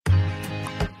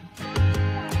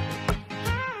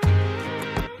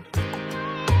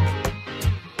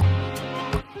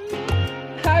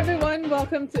everyone.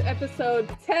 Welcome to episode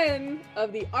 10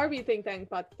 of the RB Think Tank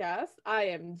podcast. I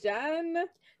am Jen.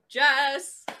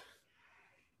 Jess.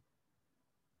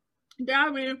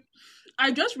 Gabby.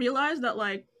 I just realized that,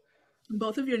 like,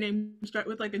 both of your names start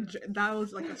with, like, that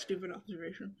was, like, a stupid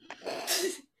observation.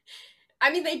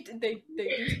 I mean, they do.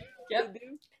 Yep.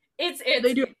 It's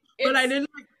They do, but I didn't,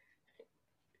 like...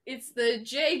 It's the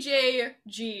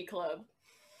JJG club.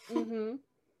 Mm-hmm.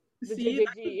 See,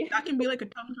 that can be, like, a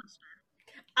tongue twister.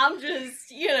 I'm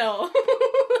just,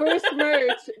 First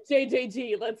merch,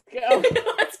 JJG. Let's go.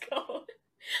 Let's go.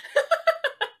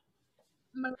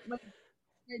 My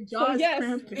jaw is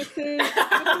cramping. This is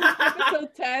episode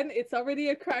 10. It's already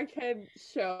a crackhead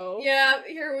show. Yeah,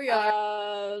 here we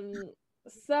are.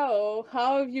 So,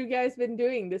 how have you guys been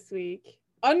doing this week?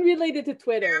 Unrelated to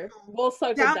Twitter. We'll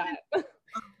start with that.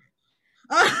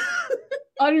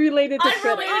 Unrelated to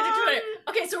Twitter.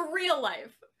 Okay, so real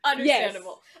life.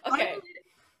 Understandable. Yes. Okay.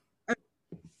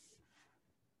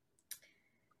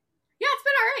 Yeah, it's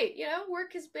been alright.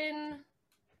 Work has been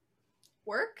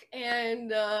work,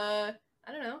 and I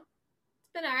don't know.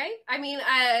 It's been alright. I mean,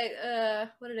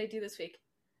 what did I do this week?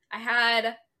 I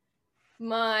had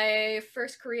my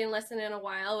first Korean lesson in a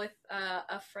while with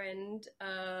a friend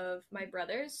of my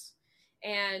brother's,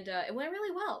 and it went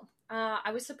really well. I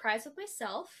was surprised with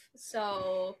myself,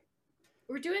 so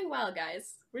we're doing well,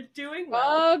 guys. We're doing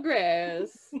well.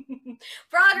 Progress.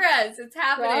 It's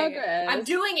happening. I'm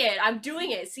doing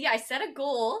it. See, I set a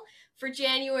goal for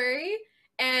January,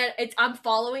 and I'm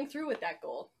following through with that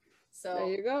goal. So there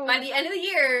you go. By the end of the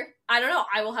year, I don't know,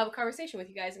 I will have a conversation with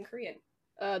you guys in Korean.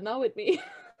 Not with me.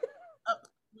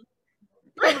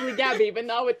 Probably Gabby, but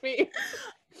not with me.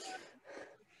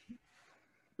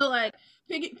 So, like,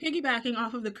 piggybacking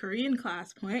off of the Korean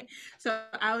class point, so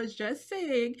I was just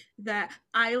saying that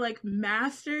I, like,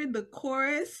 mastered the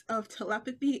chorus of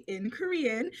Telepathy in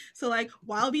Korean. So, like,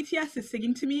 while BTS is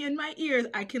singing to me in my ears,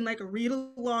 I can, like, read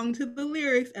along to the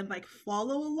lyrics and, like,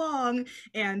 follow along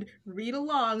and read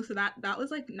along. So that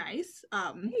was, like, nice.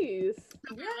 Nice. If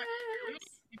you're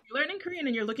learning Korean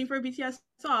and you're looking for a BTS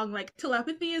song, like,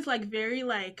 Telepathy is, like, very,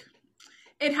 like,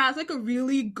 it has, like, a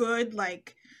really good,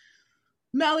 like,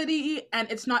 melody, and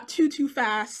it's not too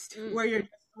fast where you're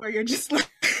just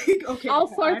like, okay, I'll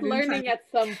start learning at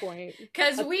some point,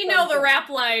 because we know the rap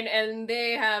line and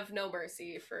they have no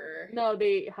mercy for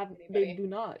they do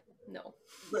not. No.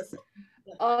 Listen.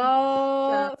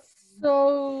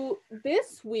 So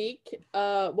this week it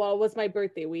was my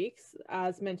birthday week,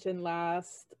 as mentioned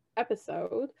last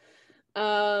episode.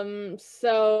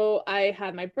 So I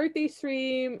had my birthday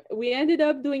stream. We ended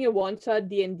up doing a one-shot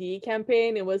D&D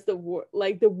campaign. It was the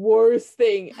worst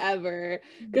thing ever,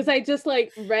 because I just,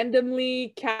 like,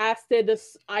 randomly casted a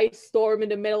ice storm in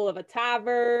the middle of a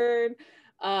tavern.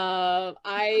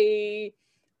 I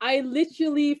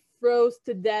literally froze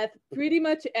to death pretty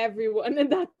much everyone in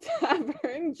that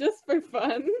tavern just for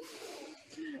fun.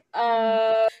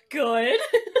 Good.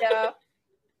 Yeah.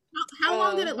 How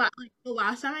long did it last? Like, the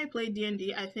last time I played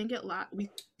D&D, I think we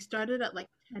started at, like,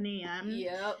 10 a.m.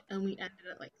 Yep. And we ended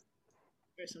at, like,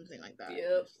 or something like that.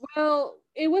 Yep. Well,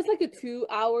 it was like a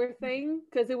 2-hour thing,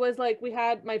 because it was like we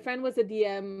had, my friend was a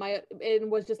DM, it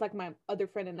was just like my other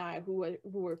friend and I who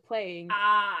were playing.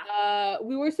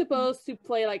 We were supposed to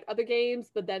play, like, other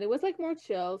games, but then it was, like, more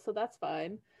chill, so that's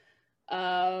fine.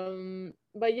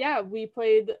 But yeah, we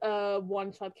played a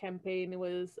one-shot campaign. It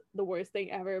was the worst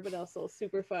thing ever, but also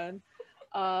super fun.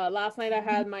 Last night I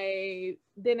had my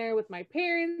dinner with my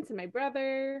parents and my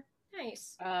brother.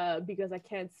 Nice. Because I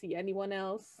can't see anyone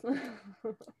else.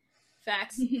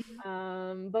 Facts.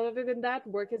 But other than that,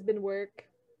 work has been work.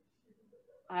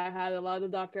 I had a lot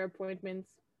of doctor appointments.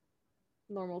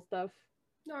 Normal stuff.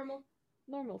 Normal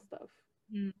stuff.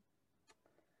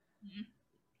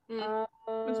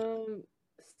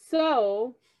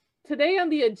 So today on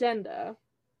the agenda,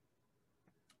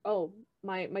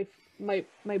 my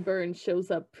burn shows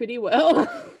up pretty well.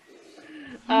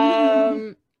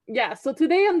 So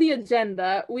today on the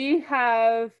agenda we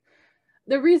have,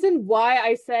 the reason why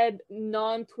I said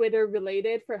non-Twitter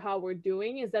related for how we're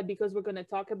doing is that because we're going to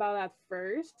talk about that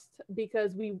first,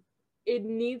 because it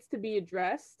needs to be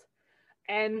addressed.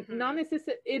 And not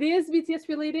necessarily, it is BTS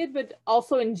related, but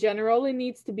also in general, it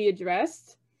needs to be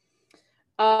addressed.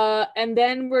 And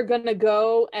then we're gonna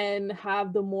go and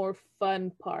have the more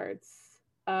fun parts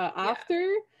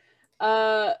after.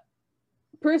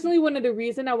 Personally, one of the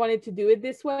reasons I wanted to do it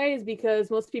this way is because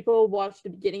most people watch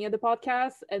the beginning of the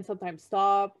podcast and sometimes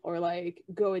stop or, like,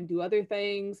 go and do other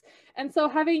things. And so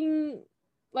having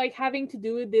to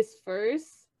do this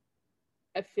first,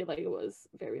 I feel like it was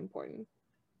very important.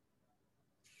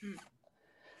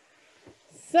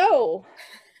 So,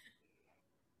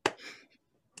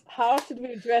 how should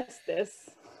we address this?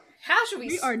 How should we?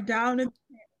 We are down in.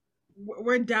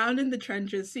 We're down in the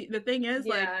trenches. See, the thing is,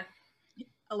 like,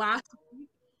 last week,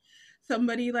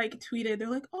 somebody like tweeted, they're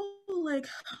like, "Oh, like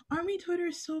Army Twitter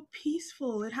is so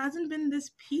peaceful. It hasn't been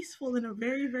this peaceful in a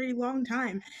very, very long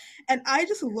time." And I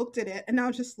just looked at it, and I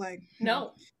was just like,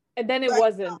 no. And then it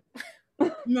wasn't.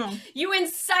 No. You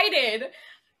incited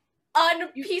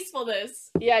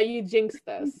unpeacefulness. Yeah, you jinxed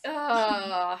us.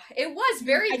 It was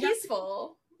very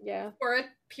peaceful. Yeah. For a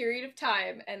period of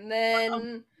time, and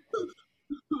then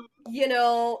you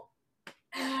know,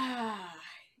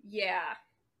 yeah.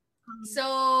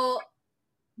 So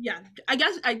yeah, I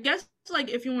guess like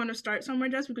if you want to start somewhere,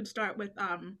 Jess, we could start with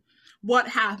what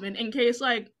happened in case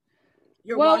like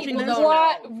you're watching this.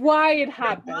 Why it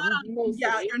happened?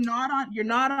 Yeah, you're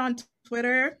not on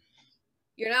Twitter.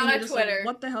 You're not on Twitter. Like,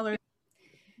 what the hell are?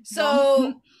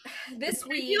 So this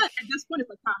week, like at this point, it's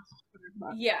like past Twitter.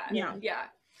 But yeah.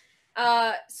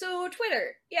 So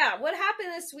Twitter, what happened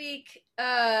this week,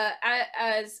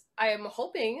 as I am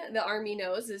hoping the Army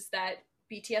knows, is that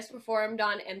BTS performed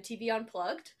on MTV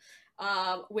Unplugged,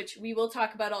 which we will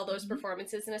talk about all those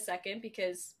performances in a second,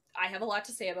 because I have a lot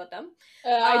to say about them.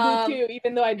 I do too,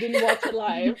 even though I didn't watch it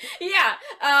live.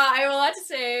 I have a lot to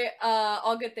say,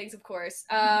 all good things, of course.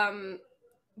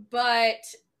 But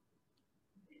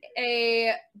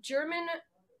a German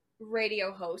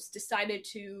radio host decided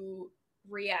to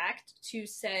react to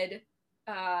said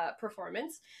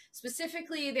performance,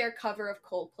 specifically their cover of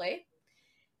Coldplay,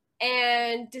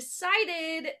 and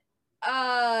decided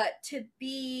to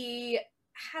be,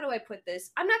 how do I put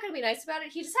this? I'm not going to be nice about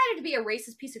it. He decided to be a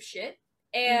racist piece of shit,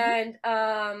 and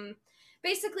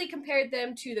basically compared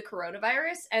them to the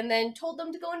coronavirus, and then told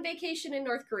them to go on vacation in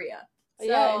North Korea. So,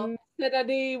 yeah, and said that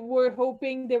they were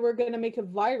hoping they were going to make a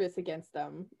virus against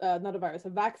them. Not a virus,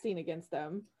 a vaccine against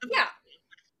them. Yeah.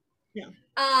 Yeah.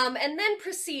 And then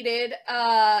proceeded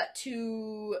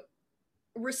to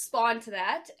respond to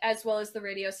that, as well as the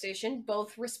radio station.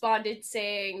 Both responded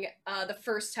saying the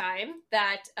first time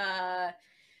that,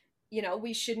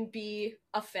 we shouldn't be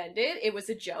offended. It was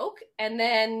a joke. And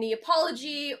then the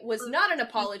apology was not an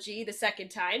apology the second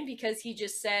time, because he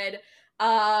just said,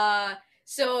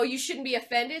 so you shouldn't be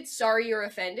offended. Sorry you're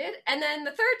offended. And then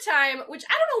the third time, which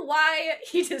I don't know why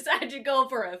he decided to go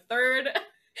for a third.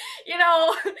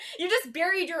 You just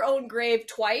buried your own grave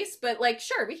twice, but like,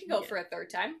 sure, we can go for a third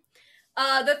time.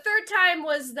 The third time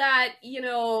was that,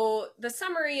 the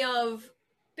summary of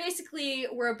basically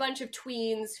we're a bunch of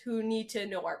tweens who need to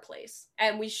know our place,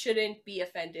 and we shouldn't be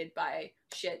offended by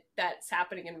shit that's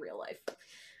happening in real life.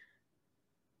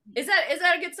 Is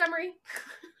that a good summary?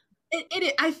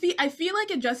 I feel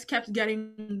like it just kept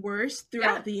getting worse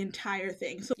throughout the entire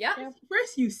thing. So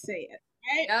first you say it,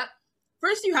 right? Yeah.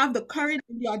 First, you have the courage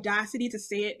and the audacity to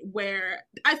say it, where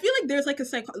I feel like there's like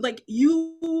like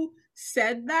you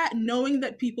said that knowing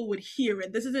that people would hear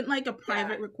it. This isn't like a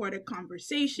private recorded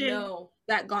conversation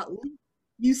that got leaked.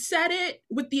 You said it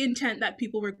with the intent that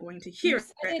people were going to hear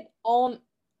it on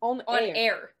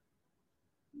air.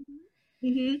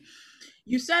 Mm-hmm.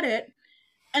 You said it,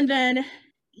 and then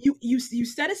you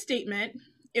said a statement.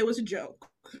 It was a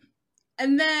joke,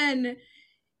 and then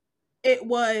it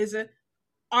was,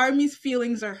 Army's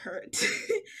feelings are hurt.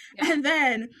 And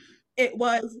then it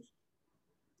was,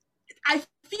 I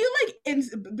feel like in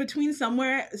between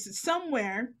somewhere,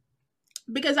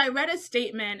 because I read a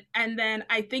statement and then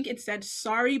I think it said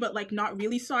sorry, but like not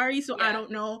really sorry. So I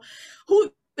don't know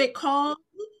who they called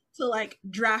to like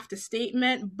draft a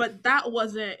statement, but that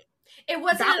wasn't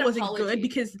good,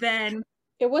 because then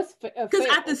it was, because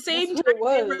at the same time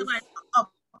they were like,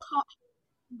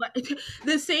 but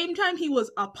the same time he was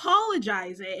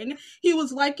apologizing, he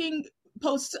was liking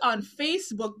posts on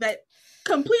Facebook that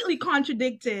completely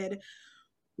contradicted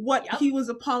what he was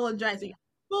apologizing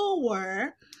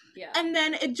for. Yeah. And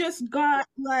then it just got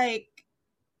like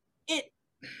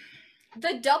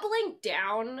the doubling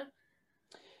down,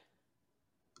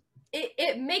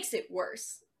 it makes it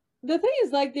worse. The thing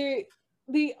is, like,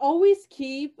 they always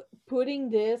keep putting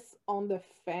this on the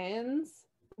fans.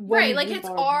 Right, like it's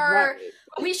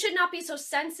we should not be so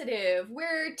sensitive.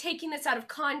 We're taking this out of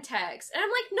context. And I'm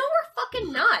like, no, we're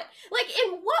fucking not. Like,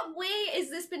 in what way is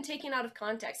this been taken out of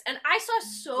context? And I saw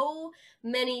so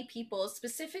many people,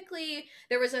 specifically,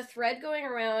 there was a thread going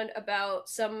around about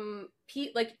some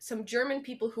German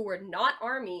people who were not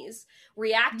armies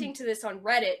reacting to this on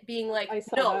Reddit, being like,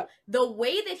 no, the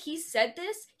way that he said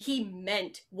this, he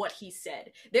meant what he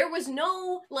said. There was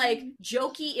no, like,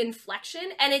 jokey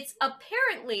inflection, and it's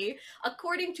apparently,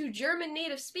 according to German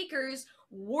native speakers,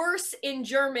 worse in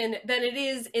German than it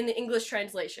is in the English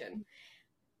translation.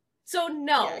 So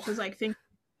no. Yeah, because like think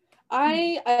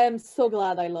I am so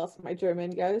glad I lost my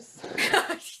German, guys.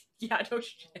 Yeah, no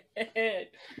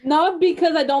shit. Not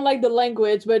because I don't like the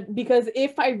language, but because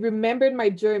if I remembered my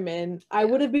German, I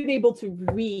would have been able to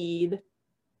read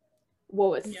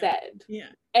what was said. Yeah.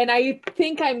 And I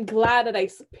think I'm glad that I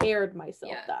spared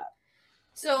myself that.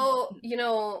 So, you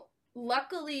know,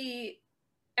 luckily,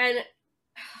 and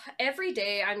every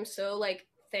day I'm so like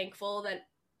thankful that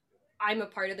I'm a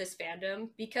part of this fandom,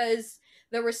 because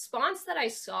the response that I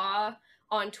saw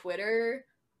on Twitter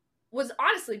was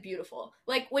honestly beautiful.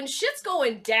 Like, when shit's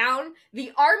going down,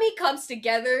 the army comes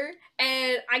together,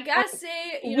 and I gotta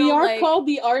say, we are called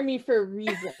the army for a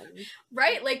reason.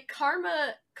 Right? Like,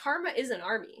 karma is an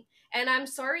army. And I'm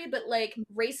sorry, but like,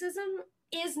 racism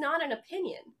is not an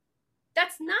opinion.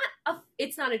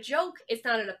 It's not a joke, it's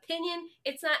not an opinion,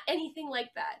 it's not anything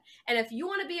like that. And if you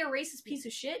want to be a racist piece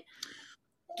of shit,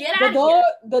 get out of here.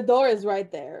 The door is right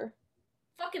there.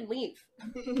 Fucking leave.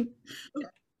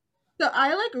 So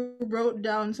I like wrote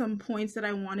down some points that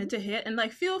I wanted to hit, and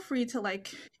like feel free to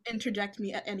like interject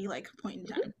me at any like point in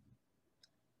time.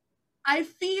 I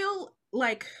feel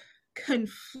like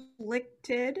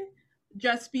conflicted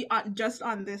just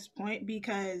on this point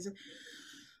because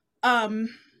I'm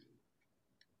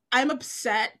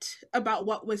upset about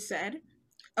what was said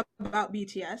about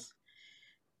BTS,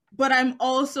 but I'm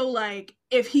also like,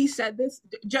 if he said this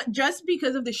just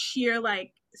because of the sheer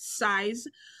like size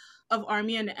of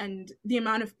ARMY and the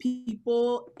amount of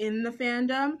people in the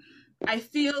fandom, I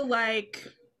feel like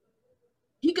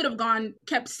he could have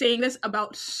kept saying this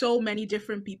about so many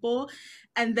different people,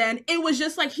 and then it was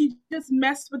just like he just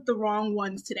messed with the wrong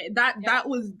ones today. That's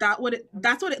what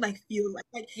it like feels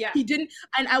like. He didn't.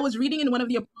 And I was reading in one of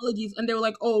the apologies, and they were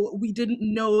like, "Oh, we didn't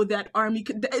know that ARMY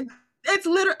could." It's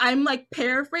literally, I'm like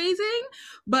paraphrasing,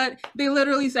 but they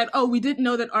literally said, "Oh, we didn't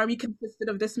know that ARMY consisted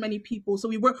of this many people, so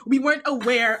we weren't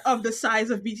aware of the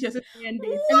size of BTS's fan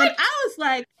base." And then I was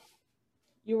like,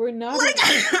 "You were not." Like,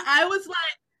 I was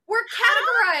like, "We're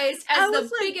categorized as the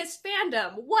biggest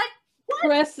fandom." What?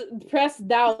 Press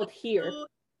doubt here.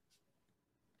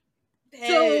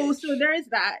 So there's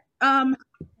that.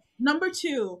 Number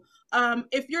 2,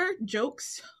 if your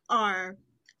jokes are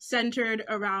centered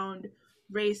around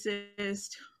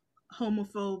racist,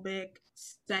 homophobic,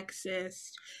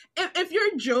 sexist, if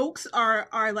your jokes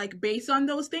are like based on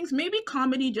those things, maybe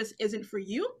comedy just isn't for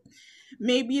you.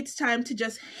 Maybe it's time to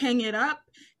just hang it up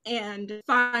and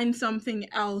find something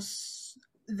else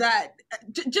that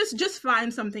just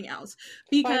find something else,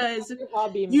 because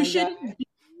you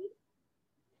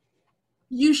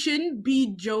shouldn't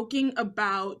be joking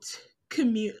about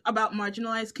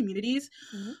marginalized communities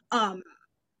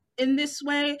in this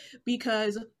way,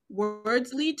 because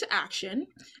words lead to action,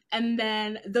 and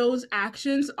then those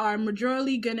actions are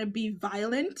majorly gonna be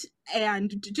violent,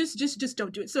 and just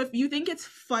don't do it. So if you think it's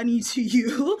funny to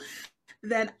you,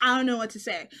 then I don't know what to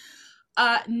say.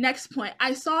 Next point,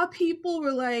 I saw people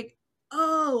were like,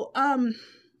 "Oh,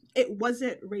 it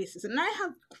wasn't racist," and I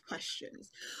have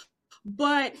questions,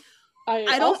 but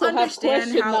I don't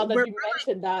understand how now that you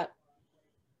mentioned that.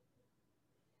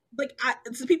 Like,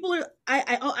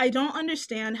 I don't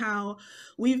understand how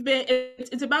we've been.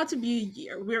 It's about to be a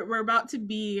year. We're about to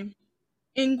be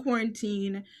in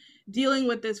quarantine, dealing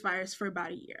with this virus for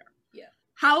about a year. Yeah.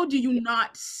 How do you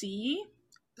not see?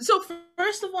 So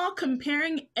first of all,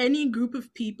 comparing any group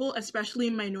of people, especially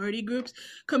minority groups,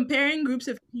 comparing groups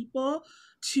of people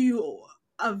to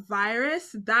a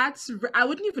virus, I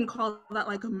wouldn't even call that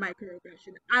like a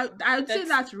microaggression. I would say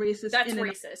that's racist. That's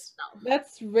racist.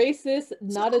 That's racist,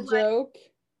 not a joke.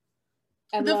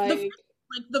 And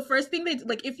the first thing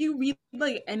if you read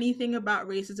like anything about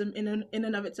racism in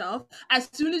and of itself, as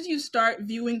soon as you start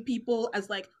viewing people as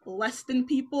like less than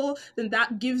people, then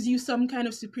that gives you some kind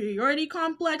of superiority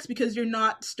complex, because you're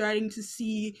not starting to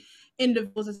see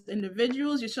individuals as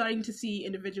individuals, you're starting to see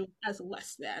individuals as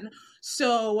less than.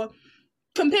 So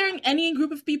comparing any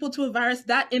group of people to a virus,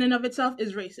 that in and of itself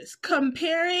is racist.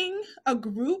 Comparing a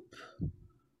group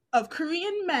of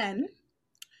Korean men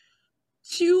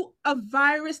to a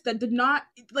virus that did not,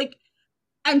 like,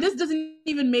 and this doesn't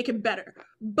even make it better,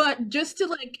 but just to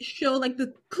like show like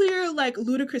the clear like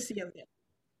ludicrousy of it,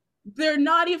 they're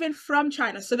not even from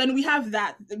China. So then we have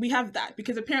that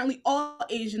because apparently all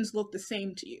Asians look the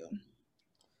same to you.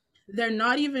 They're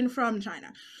not even from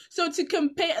China. So to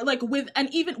compare, like,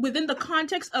 even within the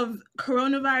context of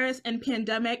coronavirus and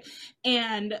pandemic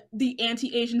and the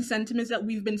anti-Asian sentiments that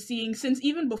we've been seeing since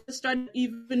even before it started,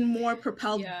 even more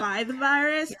propelled by the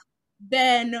virus,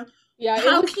 then Yeah, it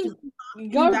How was can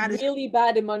got that is really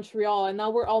bad in Montreal, and now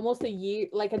we're almost a year,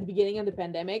 like at the beginning of the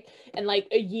pandemic, and like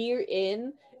a year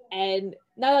in, and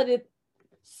now that it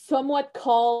somewhat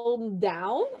calmed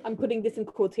down, I'm putting this in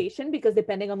quotation because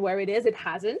depending on where it is, it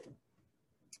hasn't.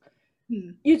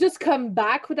 You just come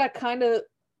back with that kind of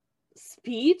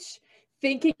speech,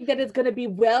 thinking that it's gonna be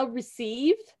well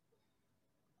received.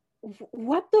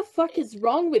 What the fuck is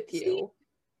wrong with you?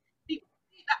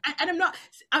 and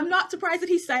I'm not surprised that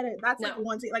he said it. That's No. like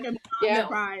one thing. Like I'm not Yeah.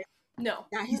 surprised No,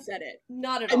 that he said it.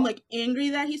 not at I'm all. like angry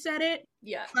that he said it,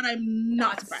 Yeah, but I'm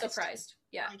not not surprised.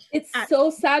 Yeah. Like, It's so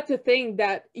sad to think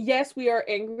that yes, we are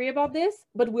angry about this,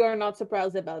 but we are not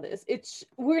surprised about this.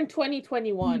 We're in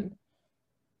 2021.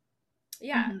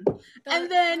 Yeah.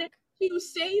 And then to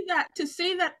say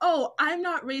that, oh, I'm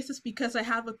not racist because I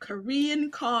have a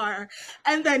Korean car,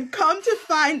 and then come to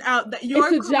find out that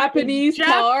your It's a Japanese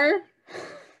car.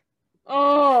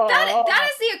 Oh, that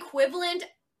is the equivalent.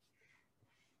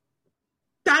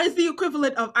 That is the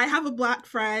equivalent of I have a black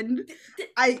friend,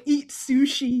 I eat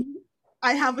sushi,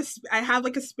 I have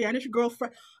like a Spanish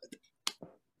girlfriend.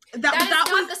 That is not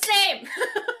the same.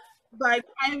 Like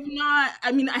I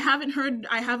haven't heard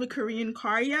I have a Korean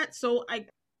car yet, so I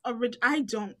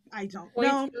don't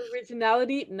know.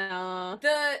 Originality? Nah.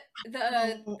 The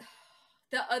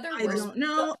other I worst, don't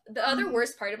know. The other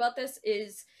worst part about this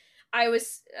is I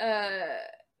was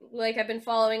like I've been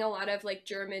following a lot of like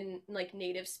German like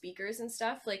native speakers and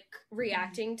stuff like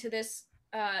reacting to this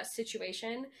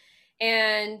situation,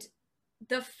 and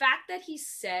the fact that he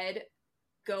said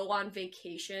go on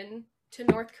vacation to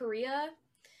North Korea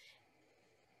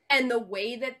and the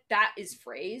way that that is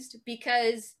phrased,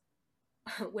 because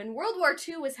when World War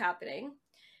II was happening,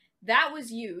 that was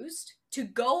used to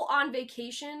go on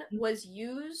vacation was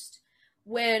used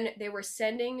when they were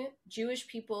sending Jewish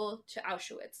people to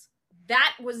Auschwitz.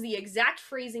 That was the exact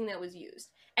phrasing that was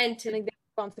used. And to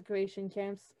concentration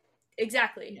camps.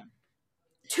 Exactly. Yeah.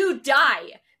 To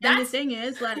die. And the thing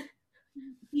is, like,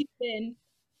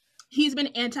 he's been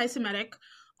anti-Semitic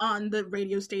on the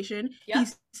radio station. Yep.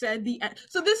 He said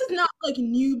so this is not like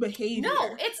new behavior.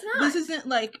 No, it's not. This is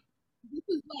like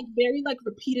very like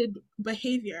repeated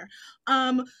behavior.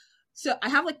 So I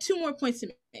have like 2 more points to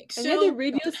make. And so the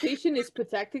radio station is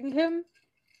protecting him.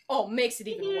 Oh, makes it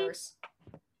even worse.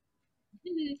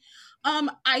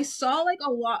 I saw like a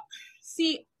lot.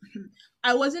 See,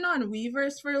 I wasn't on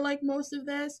Weverse for like most of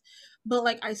this, but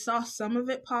like I saw some of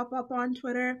it pop up on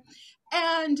Twitter,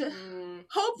 and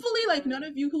hopefully like none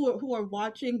of you who are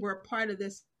watching were part of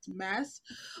this mess.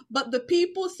 But the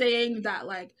people saying that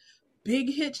like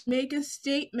Big Hit make a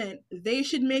statement, they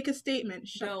should make a statement.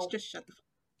 Just shut the fuck up.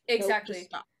 Exactly. Just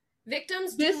stop.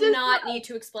 Victims do not need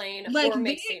to explain like, or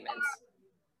make statements.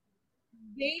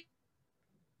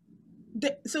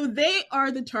 So they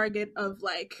are the target of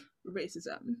like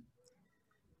racism.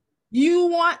 You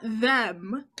want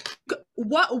them?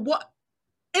 What?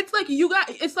 It's like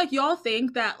it's like y'all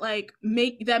think that like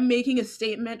making a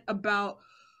statement about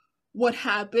what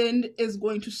happened is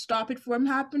going to stop it from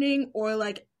happening or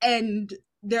like end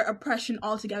their oppression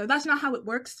altogether. That's not how it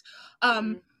works.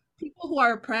 People who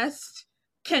are oppressed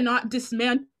cannot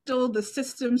dismantle the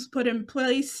systems put in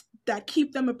place that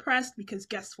keep them oppressed, because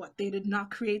guess what? They did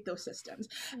not create those systems.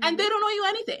 And they don't owe you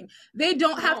anything. They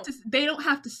don't have to say they don't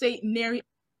have to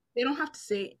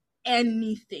say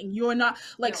anything. You're not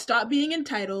like stop being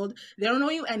entitled. They don't owe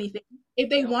you anything. If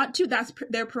they want to, that's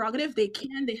their prerogative. They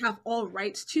have all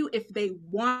rights to if they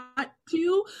want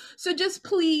to. So just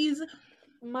please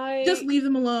just leave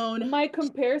them alone. My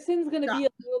comparison's gonna be a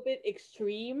little bit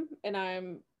extreme, and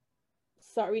I'm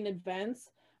sorry in advance.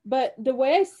 But the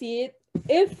way I see it,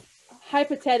 if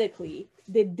hypothetically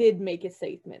they did make a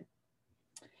statement,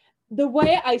 the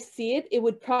way I see it, it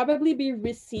would probably be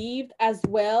received as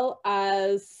well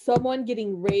as someone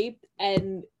getting raped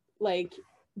and like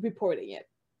reporting it.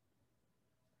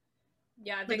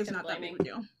 Yeah, I think it's not blaming.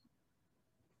 That we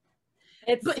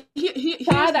it's here's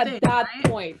sad at thing, that right?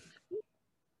 point.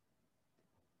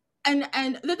 And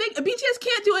the thing, BTS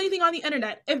can't do anything on the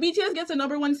internet. If BTS gets a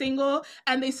 #1 single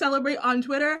and they celebrate on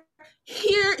Twitter,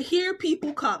 here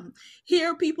people come.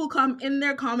 Here people come in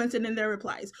their comments and in their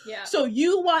replies. Yeah. So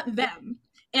you want them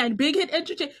and Big Hit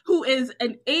Entertainment, who is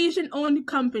an Asian-owned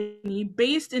company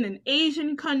based in an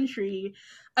Asian country,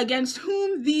 against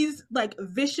whom these like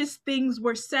vicious things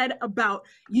were said about.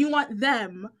 You want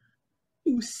them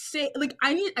to say like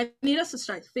I need us to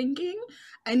start thinking.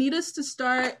 I need us to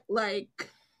start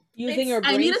like using your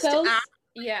brain cells.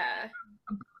 Yeah.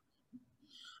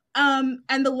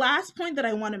 And the last point that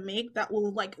I want to make that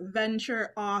will like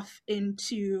venture off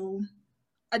into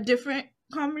a different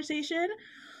conversation.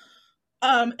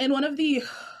 And one of the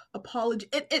apology,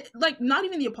 it like not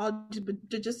even the apology, but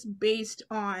just based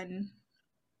on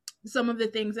some of the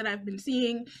things that I've been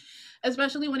seeing,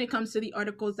 especially when it comes to the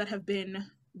articles that have been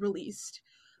released.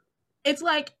 It's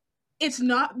like it's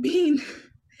not being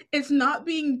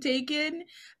taken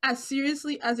as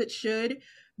seriously as it should,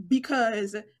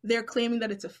 because they're claiming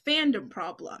that it's a fandom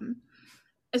problem.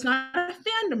 It's not a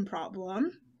fandom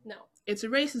problem. No. It's a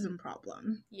racism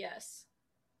problem. Yes.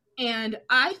 And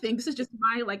I think this is just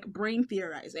my like brain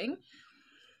theorizing.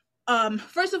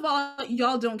 First of all,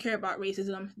 y'all don't care about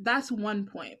racism. That's one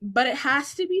point. But it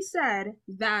has to be said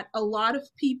that a lot of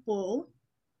people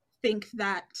think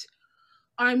that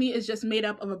ARMY is just made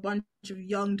up of a bunch of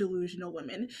young delusional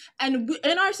women. And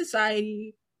in our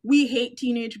society, we hate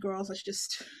teenage girls. Let's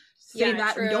just say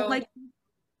that. True.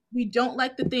 We don't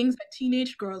like the things that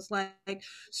teenage girls like.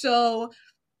 So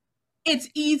it's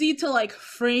easy to like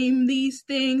frame these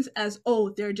things as, oh,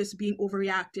 they're just being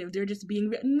overreactive. They're just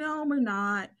being no, we're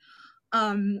not.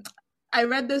 I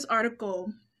read this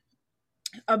article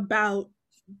about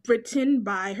written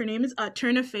by, her name is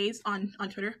Turn of Face on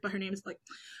Twitter, but her name is like,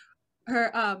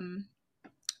 her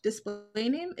display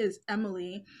name is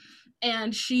Emily,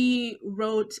 and she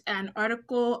wrote an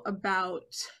article about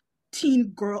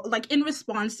teen girl, like in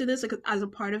response to this, like as a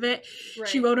part of it, right.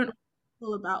 She wrote an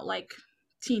article about like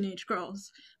teenage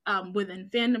girls within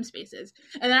fandom spaces.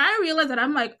 And then I realized that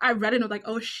I read it and was like,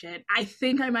 oh shit, I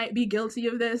think I might be guilty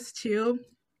of this too.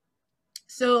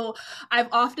 So I've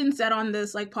often said on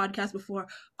this like podcast before,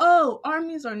 oh,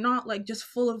 armies are not like just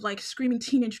full of like screaming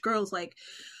teenage girls, like,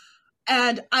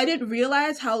 and I didn't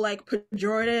realize how like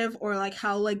pejorative or like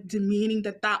how like demeaning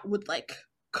that would like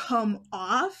come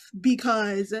off,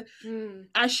 because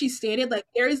as she stated, like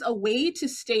there is a way to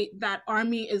state that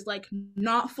ARMY is like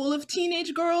not full of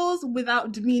teenage girls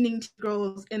without demeaning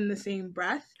girls in the same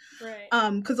breath,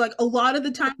 right? Because like a lot of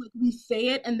the time, like, we say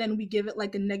it and then we give it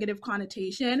like a negative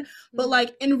connotation, but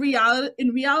like in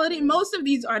reality most of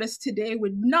these artists today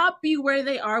would not be where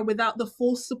they are without the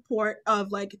full support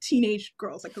of like teenage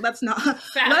girls. Like let's not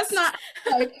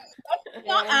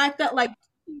act that like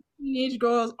teenage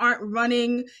girls aren't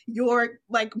running your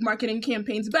like marketing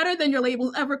campaigns better than your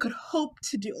labels ever could hope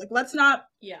to do. Like let's not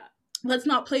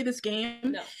play this game.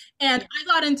 No. And I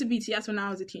got into BTS when I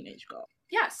was a teenage girl.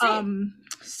 Yeah, same.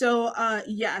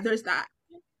 There's that.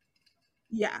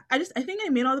 Yeah, I think I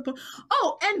made all the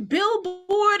oh, and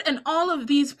Billboard and all of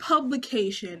these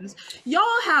publications, y'all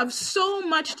have so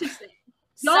much to say.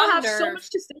 Y'all have so much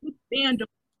to say with fandom.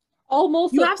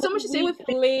 Almost you have so much to say with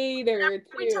later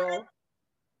too.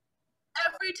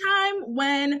 Every time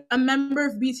when a member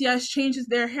of BTS changes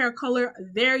their hair color,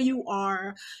 there you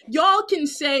are. Y'all can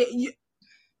say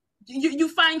you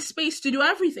find space to do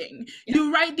everything. Yeah.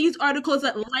 You write these articles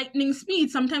at lightning speed.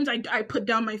 Sometimes I put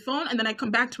down my phone and then I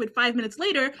come back to it 5 minutes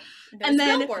later. And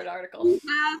then article.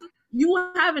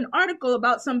 You have an article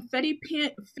about some Fetty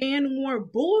fan war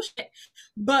bullshit.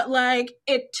 But like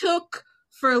it took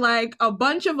for like a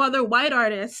bunch of other white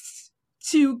artists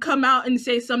to come out and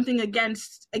say something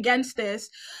against this,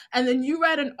 and then you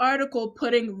read an article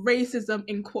putting racism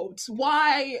in quotes.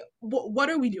 Why? What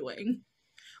are we doing?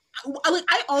 Like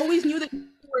I always knew that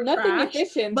nothing trash,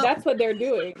 efficient. That's what they're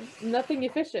doing. Nothing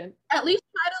efficient. At least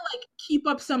try to like keep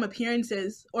up some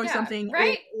appearances or something,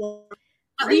 right? Or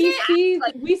we see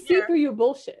through your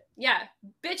bullshit. Yeah,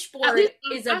 bitch board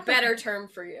is a better term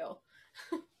for you.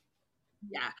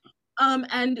 Yeah.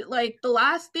 And like the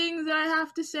last thing that I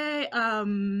have to say,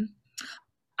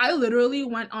 I literally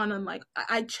went on and like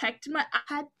I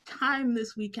had time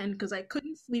this weekend because I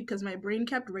couldn't sleep because my brain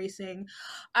kept racing.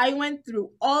 I went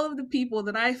through all of the people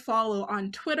that I follow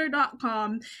on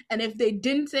twitter.com, and if they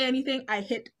didn't say anything, I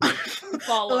hit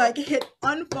unfollow because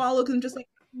I'm just like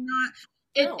not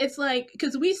it's like,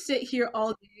 because we sit here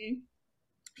all day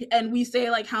and we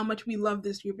say like how much we love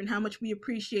this group and how much we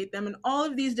appreciate them and all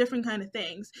of these different kind of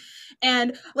things,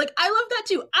 and like I love that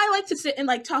too. I like to sit and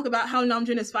like talk about how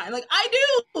Namjoon is fine. Like I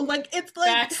do. Like it's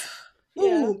like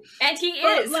ooh, and he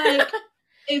is like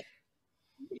and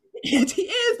he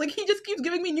is like, he just keeps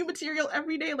giving me new material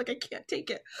every day. Like I can't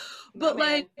take it. But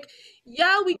like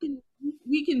yeah, we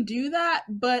can do that,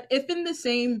 but if in the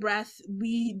same breath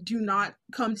we do not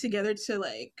come together to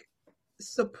like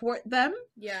support them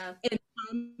in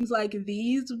times like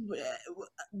these,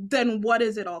 then what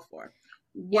is it all for?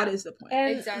 What is the point?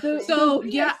 And exactly. So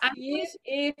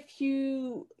if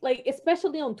you like,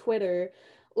 especially on Twitter,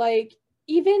 like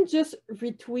even just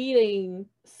retweeting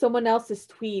someone else's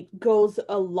tweet goes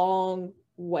a long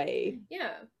way.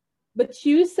 Yeah. But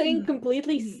you saying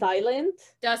completely silent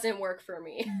doesn't work for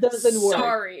me. Doesn't work.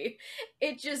 Sorry.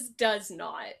 It just does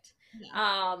not.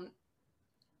 Yeah.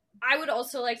 I would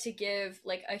also like to give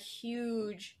like a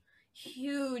huge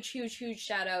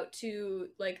shout out to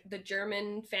like the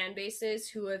German fan bases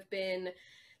who have been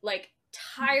like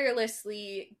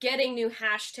tirelessly getting new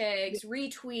hashtags,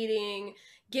 retweeting,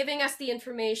 giving us the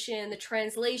information, the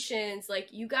translations. Like,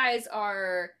 you guys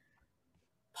are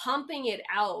pumping it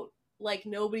out like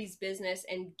nobody's business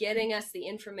and getting us the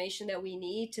information that we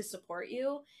need to support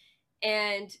you.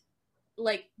 And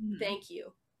like, thank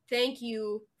you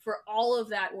for all of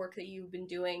that work that you've been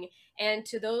doing. And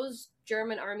to those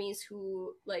German armies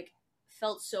who like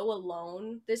felt so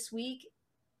alone this week,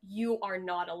 you are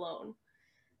not alone,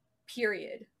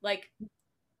 period. Like,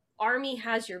 Army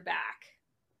has your back,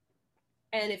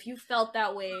 and if you felt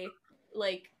that way,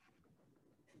 like,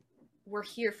 we're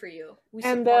here for you. We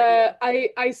support you.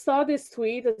 I saw this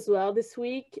tweet as well this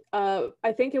week. I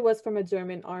think it was from a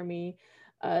German army,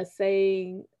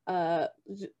 saying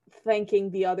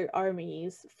thanking the other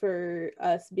armies for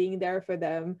us being there for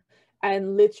them,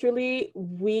 and literally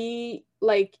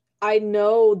I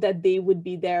know that they would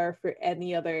be there for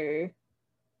any other,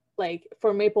 like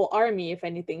for Maple Army if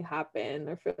anything happened,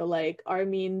 or for like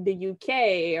Army in the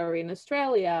UK or in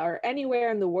Australia or anywhere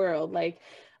in the world. Like,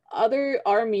 other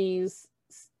armies,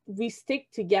 we stick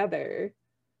together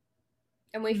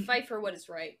and we fight for what is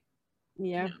right.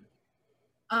 Yeah.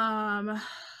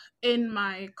 In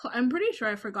my I'm pretty sure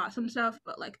I forgot some stuff,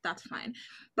 but like that's fine.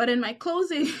 But in my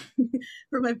closing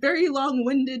for my very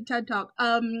long-winded TED talk,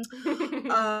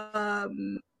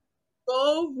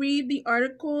 go read the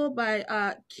article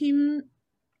by Kim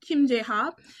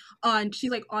Jae-ha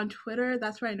she's like on Twitter.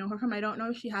 That's where I know her from. I don't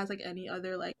know if she has like any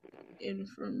other like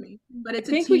information, but it's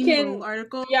a Teen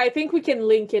article. Yeah, I think we can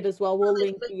link it as well. We'll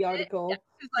link the article.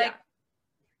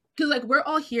 Because like we're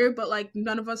all here, but like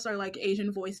none of us are like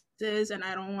Asian voices, and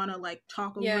I don't want to like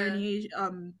talk over any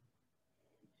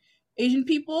Asian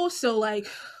people. So like,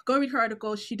 go read her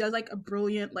article. She does like a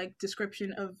brilliant like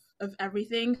description of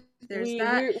everything.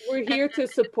 We're here to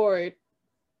support.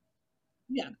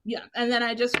 Yeah. And then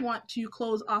I just want to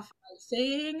close off by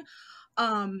saying,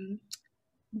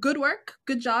 good work,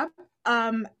 good job.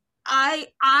 I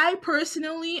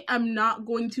personally am not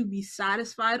going to be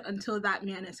satisfied until that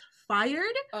man is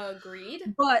fired. Agreed.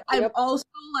 But I'm also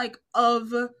I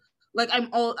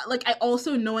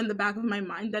also know in the back of my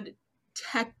mind that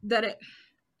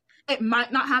it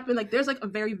might not happen. Like, there's like a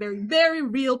very, very, very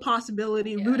real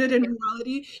possibility rooted in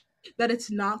reality that it's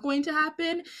not going to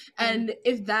happen. And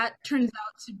if that turns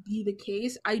out to be the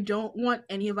case, I don't want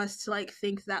any of us to like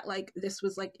think that like this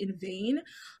was like in vain.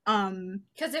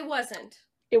 Because it wasn't.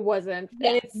 And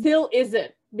it still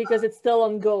isn't, because it's still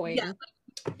ongoing.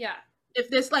 Yeah. If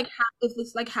this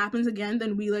happens again,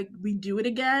 then we do it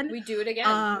again.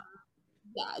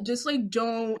 Just like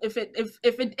don't, if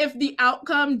the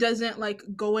outcome doesn't like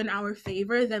go in our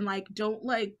favor, then like don't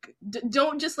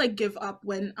just like give up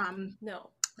when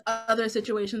other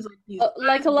situations like these.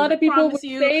 Like a lot of people would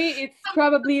say, it's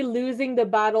probably losing the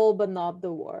battle but not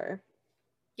the war.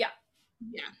 Yeah.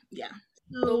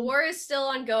 The war is still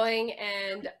ongoing,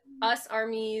 and us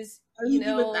armies,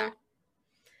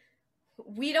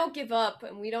 we don't give up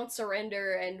and we don't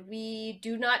surrender, and we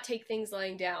do not take things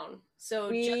lying down. So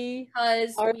we just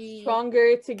because are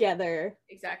stronger together.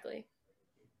 Exactly.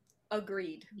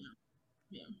 Agreed.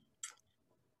 Yeah.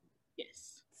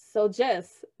 Yes. So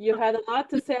Jess, you had a lot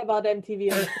to say about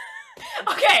MTV.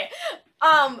 Okay.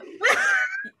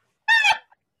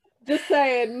 Just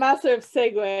saying, massive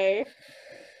segue.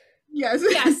 Yes.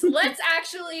 Let's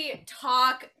actually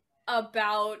talk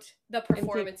about the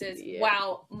performances. MTV,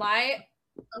 Wow, my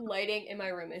lighting in my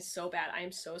room is so bad. I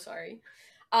am so sorry.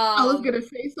 I was gonna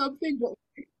say something, but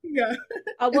yeah.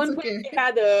 At one point, we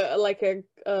had a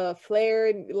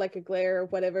flare, like a glare,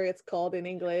 whatever it's called in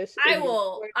English. I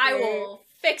will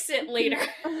fix it later.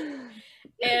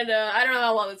 And I don't know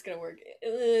how well it's gonna work.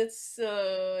 It's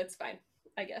fine,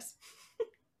 I guess.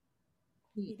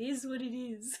 It is what it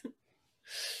is.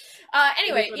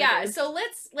 Anyway, so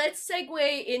let's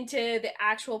segue into the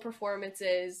actual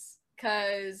performances,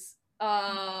 because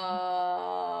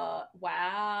wow,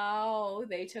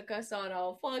 they took us on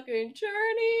a fucking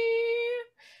journey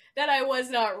that I was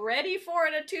not ready for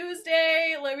on a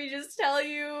Tuesday, let me just tell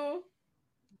you.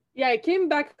 Yeah, I came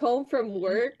back home from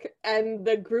work and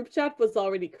the group chat was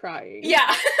already crying.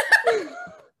 Yeah.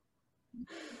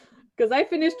 Because I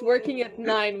finished working at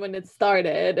 9 when it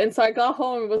started, and so I got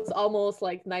home, it was almost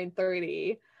like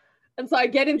 9:30, and so I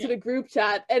get into the group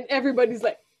chat and everybody's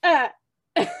like,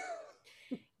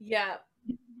 Yeah,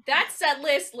 that set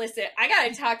list, listen, I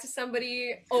gotta talk to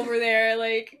somebody over there,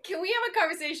 like, can we have a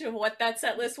conversation of what that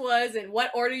set list was and what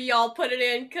order y'all put it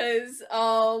in, because,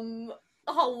 oh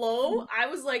hello, I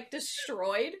was like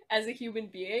destroyed as a human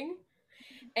being.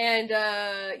 And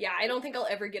yeah, I don't think I'll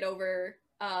ever get over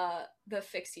the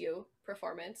Fix You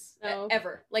performance. No.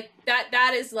 Ever. Like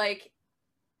that is like,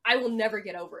 I will never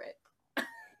get over it. So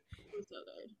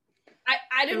good.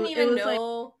 I didn't It even was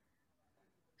know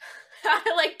how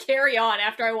to like carry on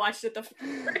after I watched it the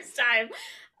first time.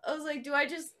 I was like,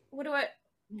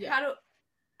 Yeah.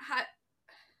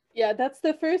 Yeah, that's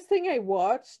the first thing I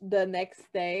watched the next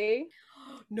day.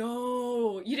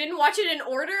 No, you didn't watch it in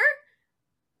order?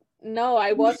 No,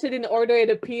 I watched it in order.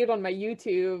 It appeared on my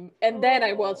YouTube, and then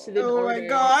I watched it in Oh order. my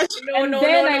gosh. And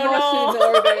then I watched it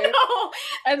in order.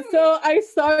 And so I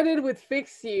started with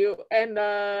Fix You, and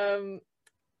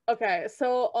okay,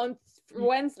 so on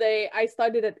Wednesday I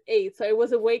started at 8, so I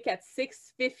was awake at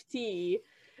 6:50,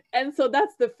 and so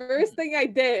that's the first thing I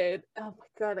did. Oh my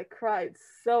god, I cried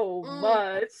so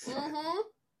much. Mm-hmm.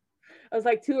 I was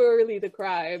like too early to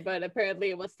cry, but apparently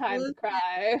it was time to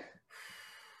cry.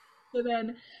 So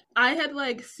then I had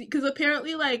like, because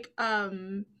apparently like I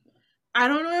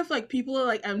don't know if like people at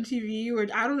like MTV, or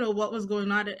I don't know what was going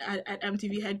on at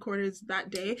MTV headquarters that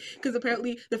day, because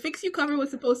apparently the Fix You cover was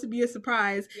supposed to be a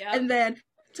surprise, and then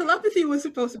Telepathy was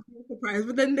supposed to be a surprise,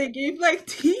 but then they gave like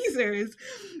teasers.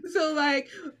 So like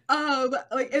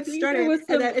it started,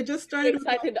 and then it just started with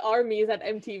excited armies at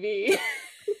MTV.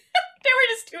 They were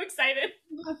just too excited.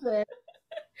 Nothing.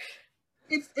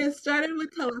 It started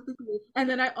with Telepathy, and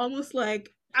then I was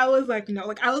like no,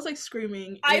 like I was like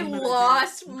screaming. I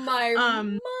lost my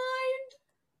mind.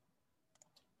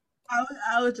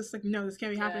 I was just like, no, this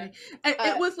can't be happening. And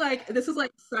it was like, this is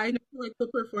like side note, like the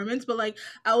performance, but like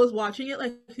I was watching it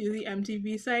like through the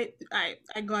MTV site. I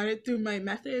got it through my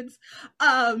methods,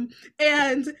 and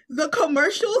the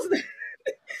commercials.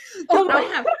 Oh my!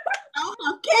 I don't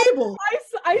have cable.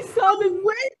 I saw the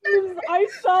I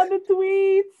saw the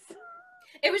tweets.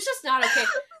 It was just not okay.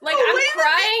 Like I'm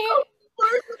crying.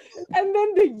 And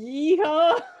then the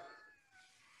yeehaw.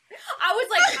 I was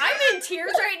like, I'm in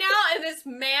tears right now, and this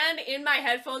man in my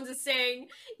headphones is saying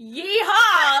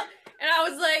yeehaw, and I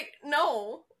was like,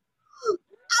 no. I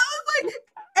was like,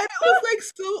 and it was like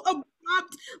so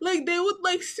abrupt. Like they would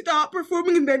like stop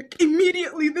performing, and then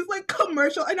immediately this like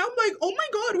commercial, and I'm like, oh my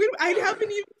god, wait, I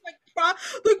haven't even like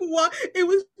what? It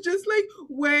was just like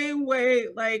way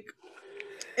like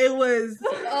it was.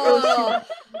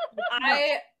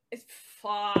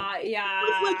 Yeah. It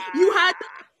was like you had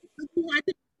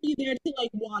to be there to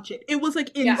like watch it. It was like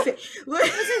insane. Yeah. It was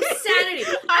insanity.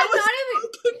 I was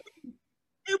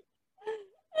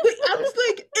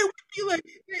like, it would be like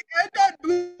that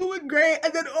blue and gray,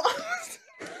 and then all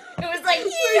it was like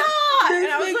yeah,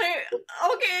 and I was like,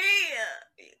 okay,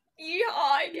 yeah,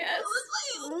 I guess.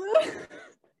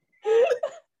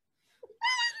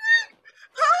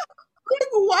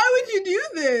 Like, why would you do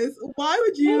this? Why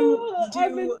would you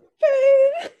I'm in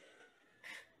pain.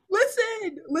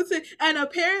 Listen, and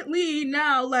apparently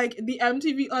now, like, the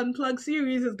MTV Unplugged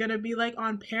series is gonna be, like,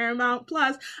 on Paramount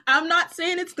Plus. I'm not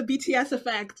saying it's the BTS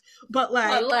effect, but,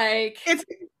 like it's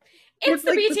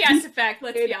the like BTS effect,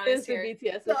 let's be honest here. It is the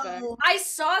BTS effect. I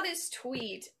saw this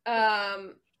tweet,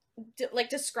 like,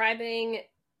 describing,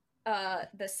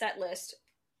 the set list.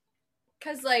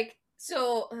 Because, like,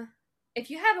 so, if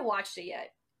you haven't watched it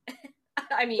yet,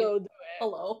 I mean,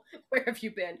 hello, where have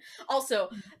you been? Also,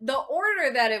 the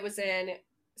order that it was in,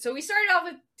 so we started off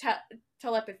with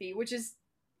Telepathy, which is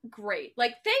great.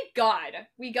 Like, thank God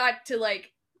we got to,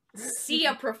 like, see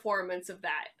a performance of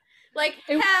that. Like,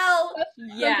 hell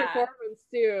yeah. Performance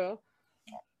too.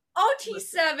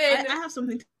 OT7. I have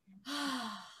something to...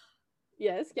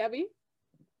 Yes, Gabby?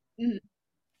 Mm-hmm.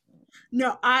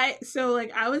 No, I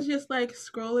was just like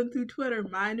scrolling through Twitter,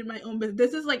 minding my own business.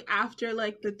 This is like after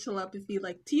like the Telepathy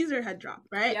like teaser had dropped,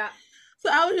 right? Yeah. So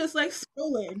I was just like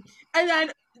scrolling, and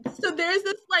then so there's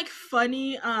this like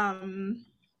funny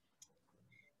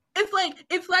it's like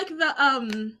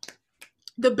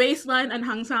the baseline and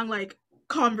Hang Sang like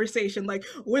conversation, like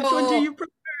which one do you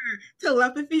prefer,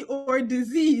 Telepathy or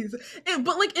Disease?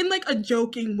 But like in like a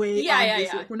joking way. Yeah.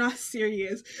 Like, we're not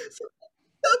serious. So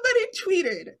somebody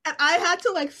tweeted, and I had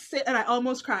to like sit, and I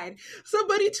almost cried.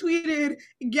 Somebody tweeted,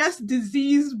 "Guess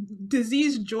Disease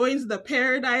joins the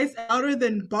Paradise Outer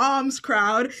Than Bombs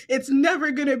crowd. It's never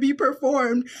gonna be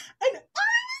performed." And I was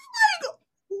like,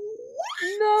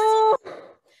 "What?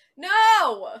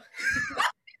 No.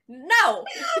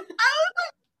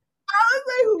 I was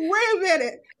like, wait a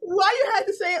minute. Why you had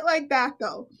to say it like that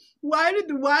though? Why did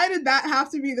that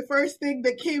have to be the first thing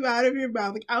that came out of your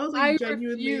mouth? Like I was like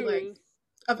genuinely like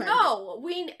offended.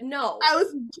 No. I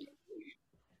was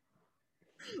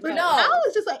no. I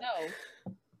was just like no.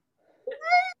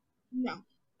 No.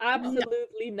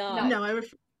 Absolutely not. No, I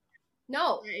refuse.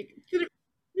 No. Like 3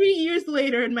 years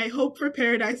later, and my hope for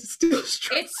Paradise is still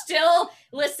strong. It's still,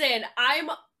 listen, I'm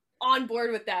on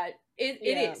board with that. It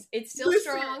is. It's still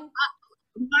strong.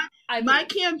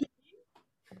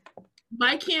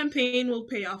 My campaign will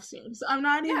pay off soon, so I'm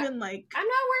not even like. I'm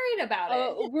not worried about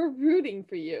it. We're rooting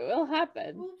for you. It'll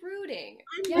happen. We're rooting.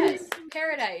 Yes,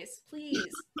 Paradise,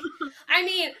 please. I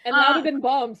mean, and louder than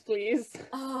bombs, please.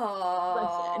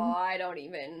 Oh, I don't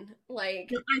even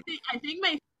like. I think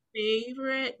my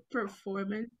favorite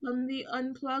performance from the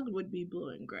Unplugged would be Blue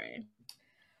and Gray.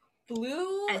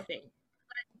 Blue. I think.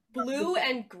 Blue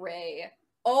and Gray.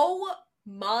 Oh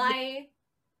my.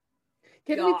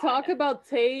 Can God. we talk about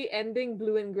Tay ending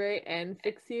Blue and Gray and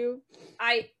Fix You?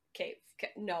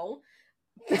 No.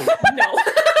 No.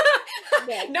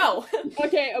 No.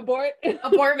 Okay, abort.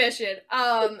 Abort mission.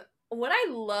 What I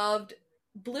loved,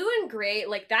 Blue and Gray,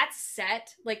 like that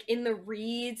set, like in the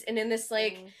reeds and in this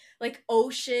like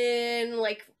ocean,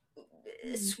 like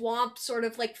swamp sort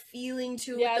of like feeling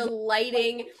to it, the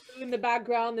lighting like, in the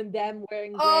background and them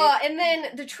wearing gray. And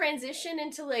then the transition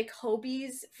into like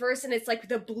Hobie's verse and it's like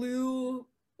the blue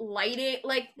lighting,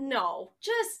 like no,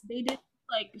 just they did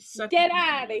like such get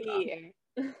out of here.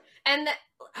 And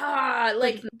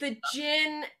like the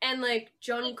Jin and like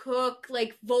Jungkook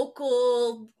like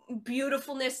vocal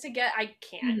beautifulness to get, I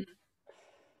can't.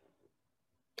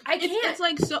 It's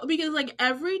like so because like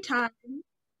every time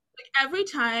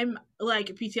like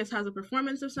BTS has a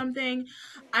performance of something,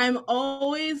 I'm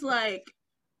always like,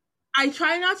 I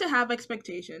try not to have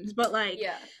expectations, but like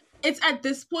it's at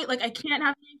this point like I can't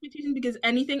have any expectations because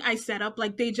anything I set up,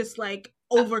 like they just like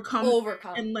overcome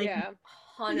and like 100%.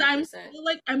 I'm just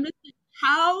like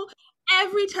how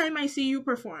every time I see you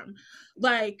perform,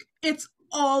 like it's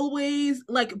always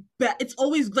like it's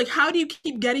always like, how do you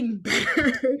keep getting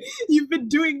better? You've been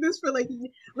doing this for like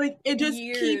it just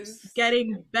keeps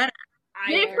getting better.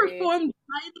 They performed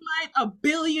Dynamite a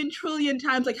billion trillion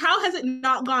times. Like, how has it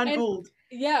not gone old?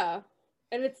 Yeah,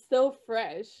 and it's still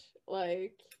fresh.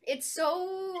 Like it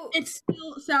still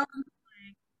sounds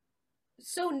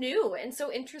so new and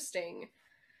so interesting.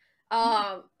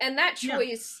 And that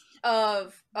choice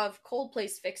of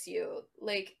Coldplay's Fix You,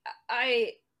 like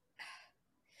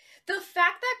the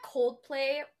fact that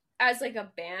Coldplay as like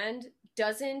a band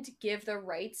doesn't give the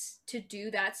rights to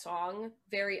do that song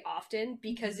very often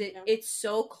because it's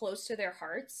so close to their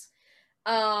hearts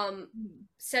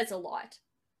says a lot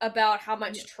about how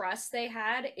much trust they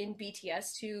had in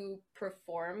BTS to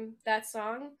perform that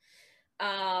song.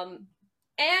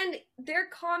 And their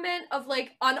comment of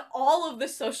like on all of the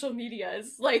social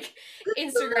medias, like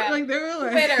Instagram, like,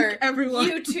 Twitter, everyone.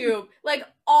 YouTube, like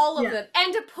all of them,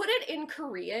 and to put it in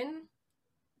Korean,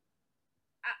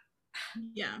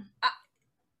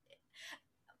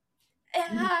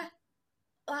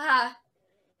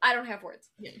 I don't have words.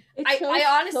 I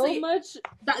honestly so much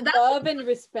love and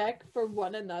respect for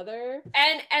one another,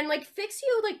 and like Fix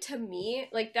You, like to me,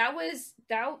 like that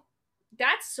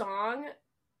song,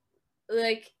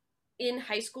 like in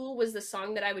high school was the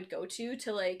song that I would go to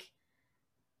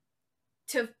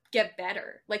get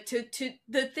better. Like to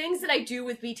the things that I do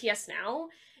with BTS now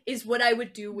is what I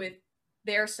would do with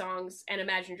their songs and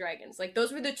Imagine Dragons. Like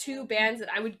those were the two bands that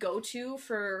I would go to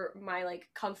for my like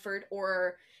comfort,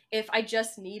 or if I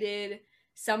just needed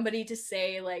somebody to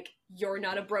say like, you're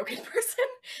not a broken person.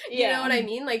 You know what I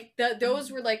mean? Like those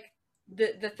were like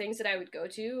the things that I would go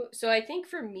to. So I think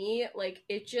for me, like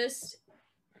it just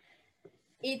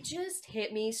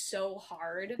hit me so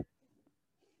hard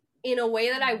in a way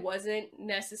that I wasn't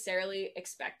necessarily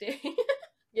expecting.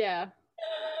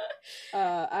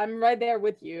 I'm right there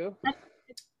with you.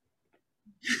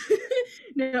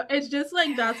 No, it's just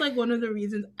like that's like one of the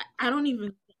reasons I don't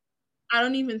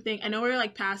even think, I know we're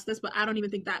like past this, but I don't even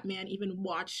think that man even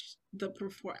watched the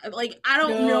performance. Like I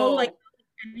don't know like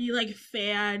any like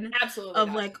fan absolutely of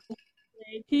not. Like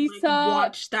he like, saw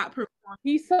watched that performance.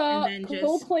 He saw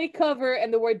Coldplay cover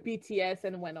and the word BTS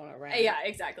and went on a rant. Yeah,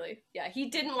 exactly. Yeah, he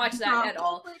didn't watch that at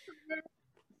all.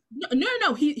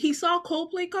 No. He saw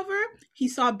Coldplay cover. He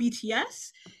saw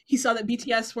BTS. He saw that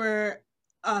BTS were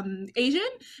Asian,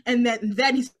 and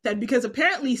then he said, because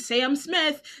apparently Sam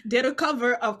Smith did a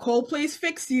cover of Coldplay's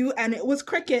Fix You and it was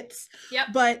crickets. Yep.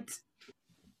 But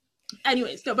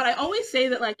anyways, but I always say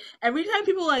that like every time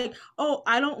people are like, oh,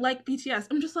 I don't like BTS,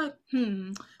 I'm just like,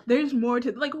 there's more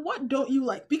to like, what don't you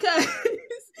like? Because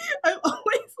I'm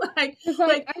always like they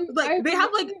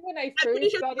have like when I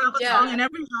first got a song in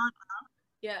every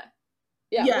genre.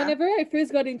 Yeah, whenever I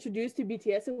first got introduced to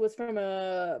BTS, it was from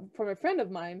a friend of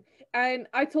mine, and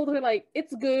I told her like,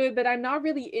 it's good, but I'm not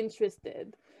really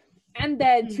interested. And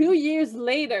then 2 years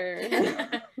later,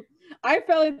 I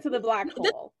fell into the black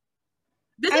hole.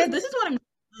 This is what I'm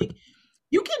like.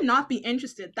 You cannot be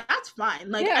interested. That's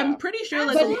fine. Like, Yeah, I'm pretty sure,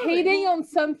 like, but hating on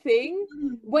something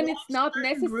when it's not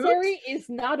necessary groups is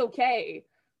not okay.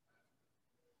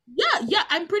 Yeah,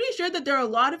 I'm pretty sure that there are a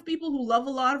lot of people who love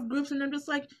a lot of groups, and I'm just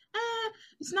like,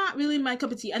 it's not really my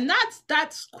cup of tea, and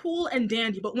that's cool and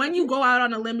dandy. But when you go out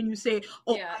on a limb and you say,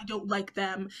 "Oh, Yeah. I don't like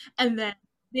them," and then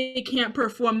they can't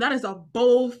perform, that is a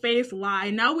bold-faced lie.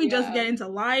 Now we just get into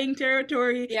lying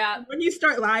territory. Yeah. When you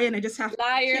start lying, I just have to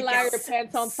liar,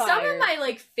 pants on fire. Some of my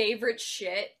like favorite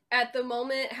shit at the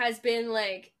moment has been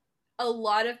like a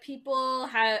lot of people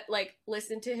had like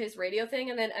listened to his radio thing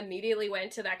and then immediately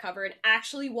went to that cover and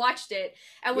actually watched it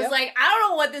and was like, I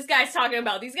don't know what this guy's talking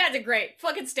about. These guys are great.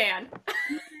 Fucking stan.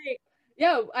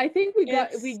 Yeah, I think we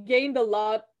gained a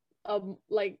lot of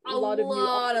like a lot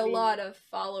of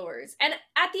followers. And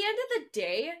at the end of the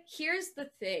day, here's the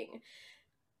thing.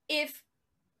 If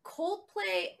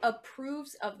Coldplay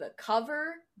approves of the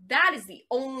cover, that is the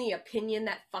only opinion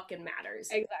that fucking matters.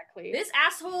 Exactly. This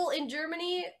asshole in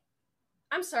Germany,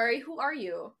 I'm sorry, who are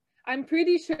you? I'm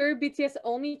pretty sure BTS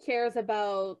only cares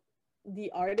about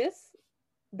the artists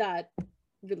that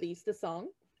released the song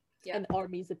and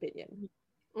ARMY's opinion.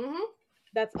 Mm-hmm.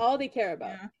 That's all they care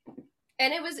about. Yeah.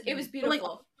 And it was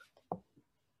beautiful.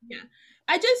 Like,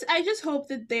 I just hope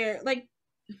that they're like,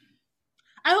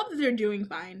 I hope that they're doing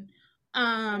fine.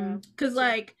 Cause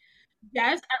like,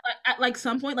 yes, at like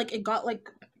some point, like it got like,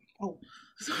 oh,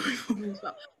 sorry for this.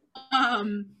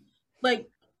 Like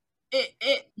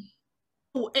it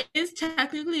is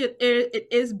technically it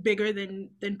is bigger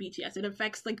than BTS. It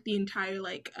affects like the entire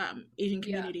like Asian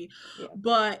community,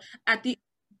 but at the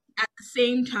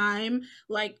same time,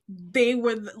 like they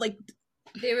were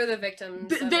the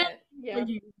victims.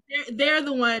 They're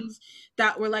the ones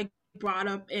that were like brought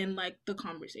up in like the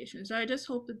conversation. So I just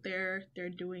hope that they're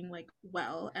doing like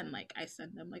well, and like I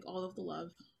send them like all of the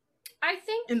love I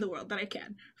think in the world that I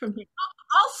can from here.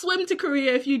 I'll swim to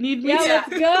Korea if you need me. Yeah,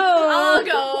 let's go. I'll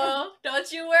go.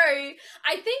 Don't you worry.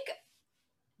 I think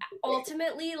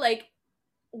ultimately, like,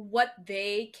 what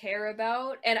they care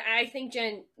about, and I think,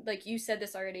 Jen, like, you said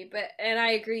this already, and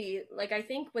I agree, like, I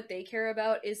think what they care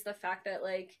about is the fact that,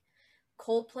 like,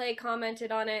 Coldplay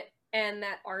commented on it, and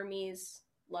that ARMYs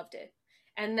loved it.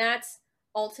 And that's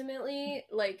ultimately,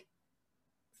 like,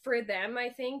 for them, I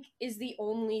think, is the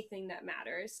only thing that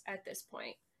matters at this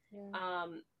point. Yeah.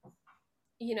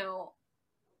 You know,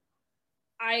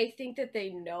 I think that they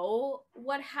know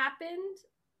what happened.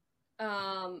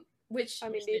 Which I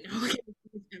mean,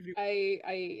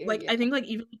 I think like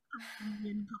even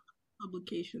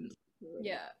publications.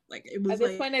 Like it was at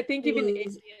this point, I think even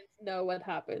Indians know what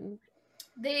happened.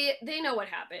 They know what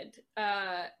happened.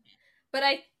 But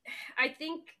I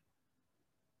think,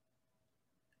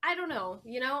 I don't know,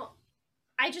 you know,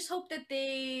 I just hope that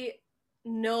they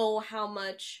know how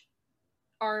much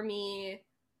ARMY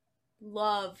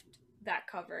loved that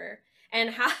cover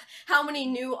and how many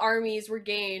new ARMYs were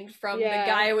gained from the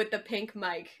guy with the pink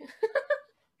mic.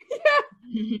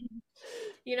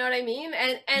 You know what I mean?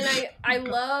 And I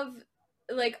love,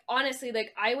 like, honestly,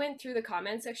 like, I went through the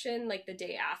comment section like the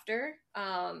day after,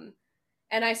 and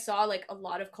I saw like a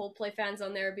lot of Coldplay fans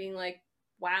on there being like,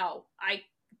 wow,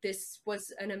 this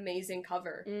was an amazing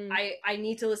cover. I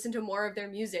need to listen to more of their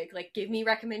music. Like, give me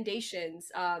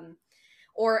recommendations.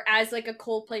 Or as like a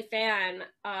Coldplay fan,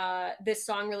 this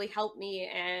song really helped me.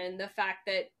 And the fact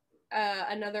that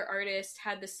another artist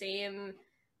had the same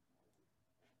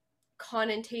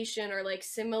connotation or like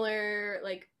similar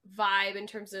like vibe in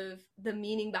terms of the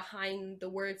meaning behind the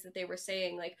words that they were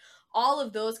saying, like all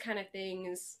of those kind of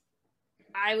things,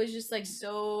 I was just like,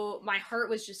 so my heart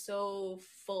was just so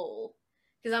full.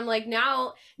 Because I'm like,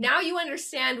 now you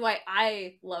understand why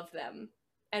I love them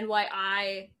and why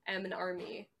I am an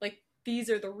ARMY. Like, these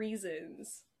are the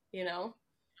reasons, you know?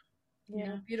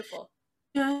 Yeah. Beautiful.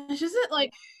 Yeah, it's just that,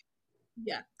 like,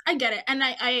 yeah, I get it. And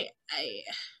I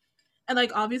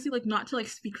like, obviously, like, not to like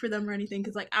speak for them or anything,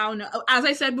 because like, I don't know. As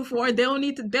I said before, they don't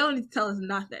need to tell us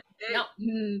nothing.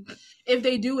 If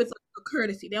they do, it's like a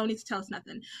courtesy. They don't need to tell us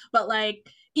nothing. But like,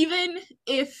 even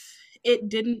if it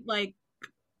didn't like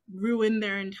ruin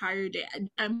their entire day,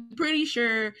 I'm pretty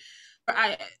sure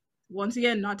once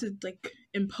again, not to like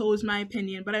impose my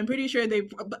opinion, but I'm pretty sure they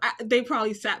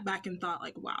probably sat back and thought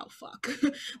like, wow, fuck.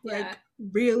 Like,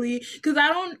 really? Because I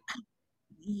don't,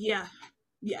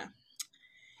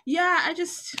 I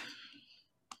just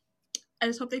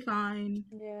hope they fine.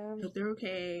 Yeah. Hope they're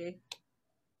okay.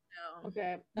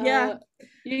 Okay. Yeah.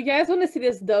 You guys want to see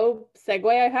this dope segue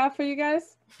I have for you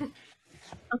guys?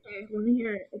 Okay, let me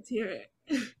hear it. Let's hear it.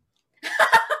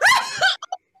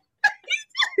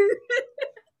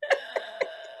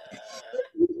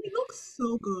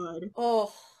 so good.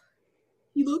 Oh,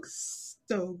 He looks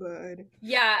so good.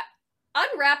 yeah.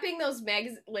 Unwrapping those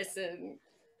mags. Listen.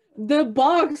 The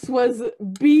box was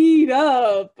beat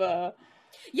up.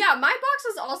 Yeah, my box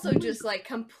was also just like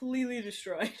completely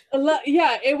destroyed.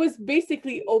 Yeah, it was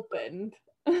basically opened.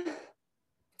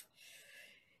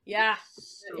 Yeah.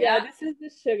 So Yeah, this is the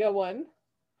sugar one.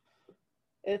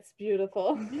 It's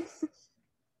beautiful.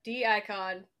 D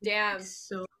icon. Damn.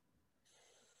 So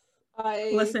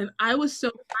I listen, I was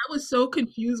so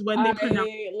confused when they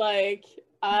pronounced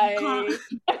I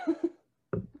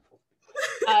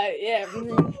yeah.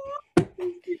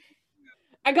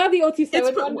 I got the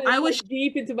OT7 one, but I was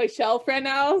deep into my shelf right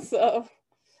now, so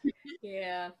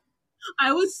Yeah.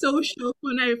 I was so shocked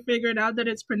when I figured out that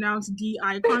it's pronounced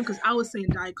D-icon because I was saying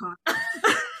Dicon.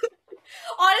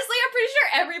 Honestly, I'm pretty sure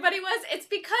everybody was. It's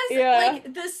because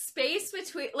like the space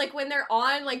between, like when they're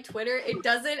on like Twitter, it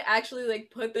doesn't actually like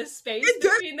put the space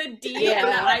between the D and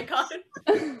the icon.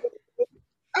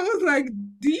 I was like,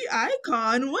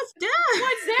 D-icon? What's that?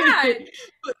 What's that?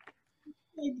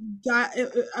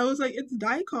 I was like, it's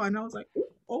Dicon. I was like,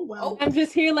 oh well. I'm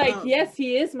just here like, yes,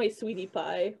 he is my sweetie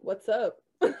pie. What's up?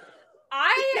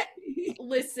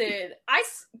 Listen,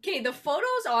 okay, the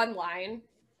photos online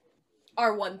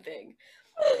are one thing.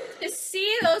 To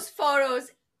see those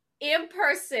photos in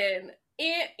person,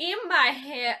 in my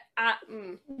head,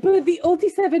 But the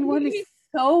OT7 one is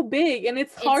so big and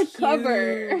it's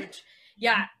hardcover.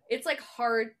 Yeah, it's like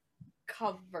hardcover.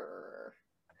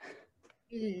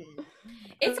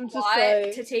 It's a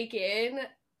lot to take in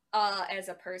as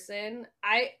a person.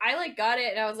 I like got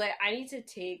it and I was like, I need to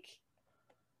take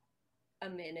a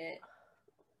minute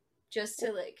just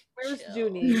to like where's chill.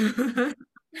 Junie?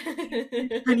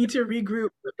 I need to regroup.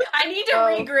 I need to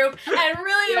regroup and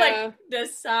really like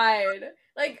decide.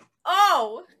 Like,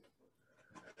 oh,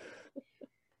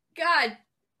 god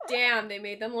damn, they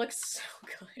made them look so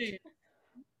good.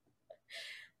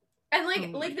 And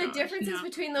like the differences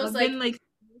between those like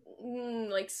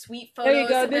sweet photos. There you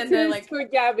go. And this then is like for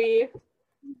Gabby.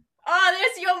 Oh,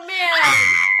 there's your man.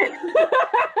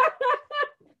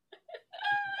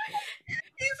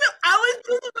 I was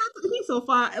just about to be so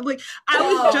far. Like I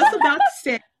was just about to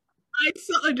say. I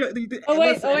saw.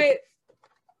 Oh wait.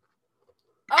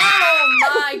 Oh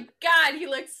my god, he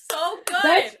looks so good.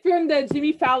 That's from the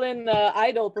Jimmy Fallon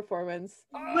Idol performance.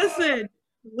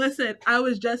 Listen, I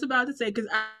was just about to say because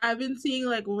I've been seeing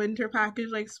like winter package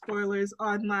like spoilers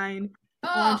online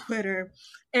on Twitter,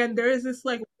 and there is this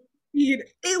like feed.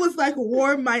 It was like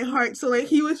warmed my heart. So like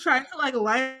he was trying to like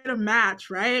light a match,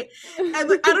 right? And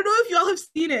like I don't know if y'all have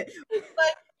seen it.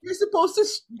 Like you're supposed to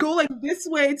go like this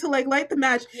way to like light the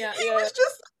match. Yeah, he was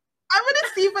just. I'm gonna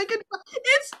see if I can.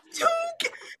 It's too.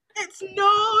 It's no.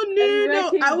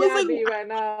 I was Gabby right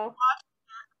now.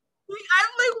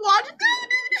 I'm like watching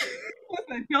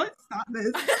it. Y'all stop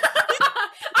this. I'm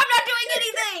not doing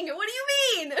anything. What do you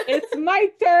mean? It's my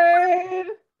turn.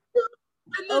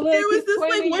 And then there was this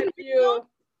like one video.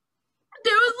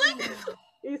 There was like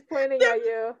he's pointing at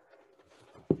you.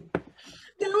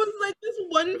 There was like this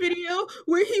one video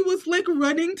where he was like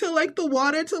running to like the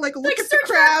water to like look at the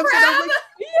crabs. And I was like,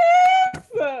 yes.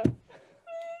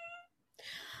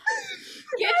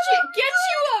 Get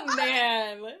you a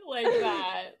man like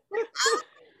that.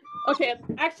 Okay,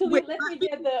 actually, let me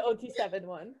get the OT7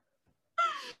 one.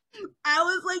 I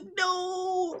was like,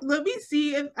 no. Let me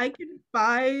see if I can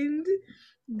find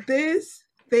this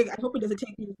thing. I hope it doesn't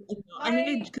take me.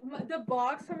 The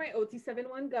box for my OT7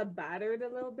 one got battered a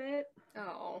little bit.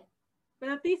 Oh, but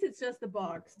at least it's just the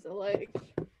box. So like,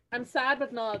 I'm sad,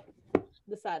 but not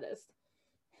the saddest.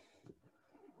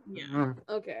 Yeah.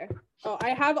 Okay. Oh, I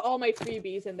have all my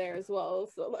freebies in there as well.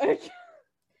 So like.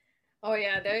 Oh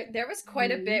yeah, there was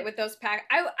quite a bit with those packs.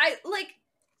 I like.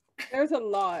 There's a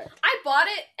lot. I bought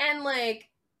it and like,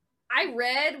 I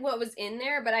read what was in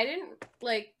there, but I didn't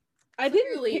like. I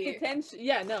didn't pay attention.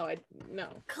 Yeah, no.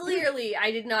 Clearly, I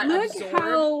did not Look absorb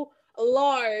how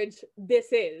large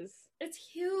this is. It's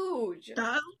huge.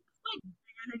 That looks like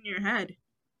bigger than your head.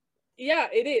 Yeah,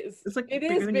 it is. It's like it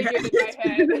is bigger than my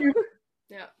head.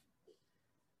 Yeah.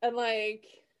 And like,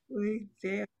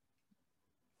 damn.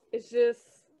 It's just.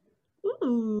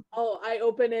 Ooh. Oh, I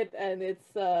open it and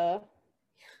it's my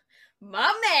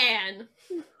man.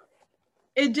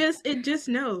 It just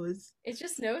knows. It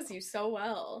just knows you so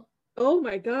well. Oh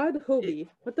my god, Hobie.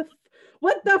 What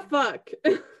the fuck?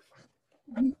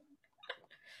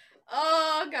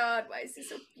 Oh god, why is he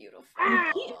so beautiful?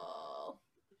 Oh.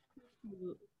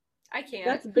 I can't.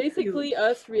 That's basically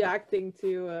us reacting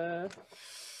to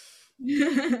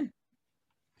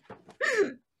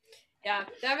Yeah,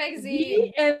 that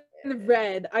magazine and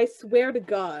red, I swear to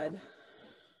god.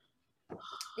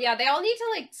 Yeah, they all need to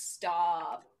like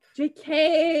stop.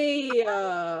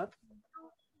 JK.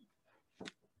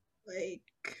 Like,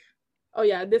 Oh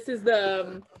yeah, this is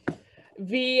the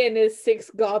V and his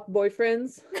 6 goth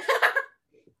boyfriends.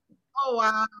 oh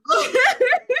wow.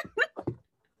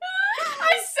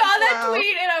 I saw that Wow.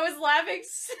 tweet and I was laughing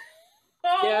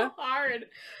so hard.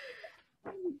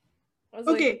 I was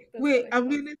Okay, like, that's wait.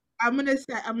 funny. I'm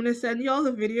gonna send y'all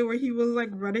the video where he was like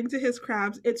running to his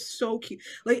crabs. It's so cute.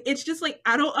 Like, it's just like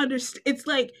I don't understand. It's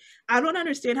like I don't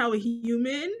understand how a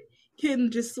human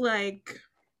can just like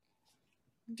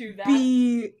Do that.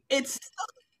 be. It's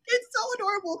so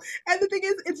adorable. And the thing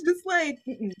is, it's just like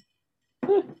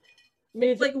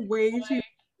Major it's like way too.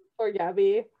 for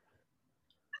Gabby.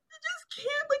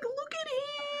 Can't look at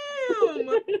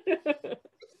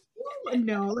him.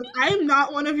 No, like I am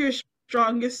not one of your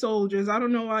strongest soldiers. I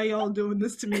don't know why y'all doing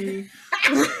this to me.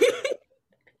 All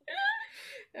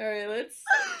right, let's.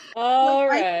 All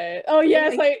right. Oh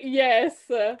yes, yes.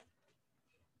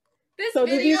 This So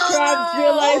video. these crabs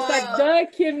realize that the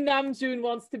Kim Namjoon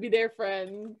wants to be their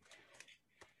friend.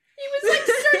 He was like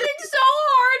searching so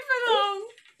hard for them.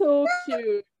 So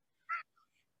cute.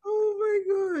 Oh my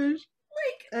gosh.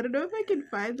 Like, I don't know if I can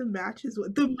find the matches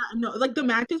one. The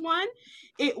matches one.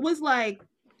 It was like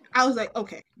I was like,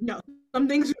 okay, no, some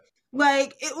things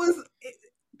like it was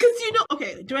because you know.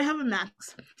 Okay, do I have a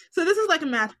max? So this is like a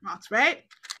matchbox, right?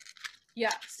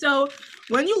 yeah. So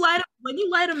when you light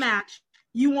a match,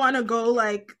 you want to go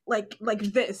like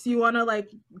this. You want to like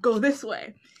go this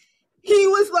way. He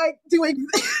was like doing.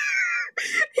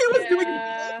 He was doing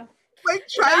like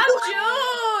trying to.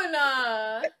 June.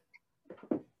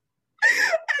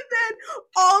 And then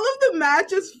all of the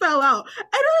matches fell out. And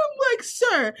I'm like,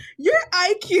 sir, your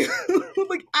IQ,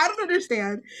 like, I don't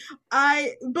understand.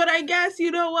 But I guess, you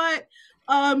know what?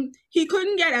 He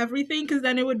couldn't get everything because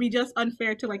then it would be just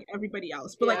unfair to, like, everybody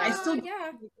else. But, like, I still,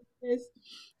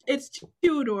 it's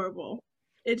too adorable.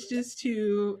 It's just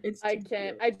too, it's too I can't.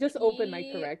 cute. I just opened my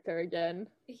corrector again.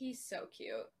 He's so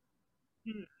cute.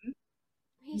 Mhm.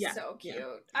 He's so cute.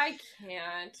 Yeah. I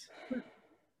can't.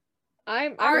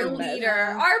 I'm Our a mess. leader,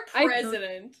 our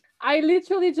president. I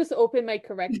literally just opened my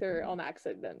corrector on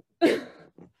accident. Yeah.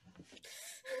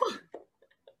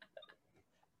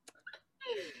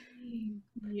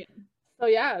 So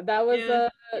yeah, that was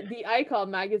the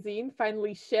Icon magazine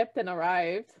finally shipped and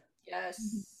arrived.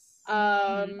 Yes.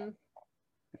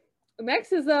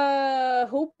 Next is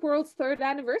Hope World's 3rd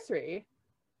anniversary.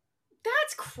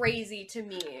 That's crazy to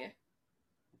me.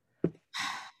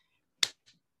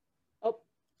 Oh,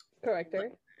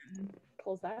 corrector.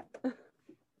 Close that.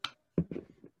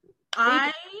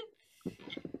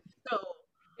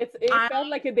 It felt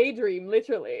like a daydream,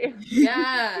 literally.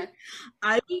 Yeah.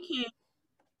 I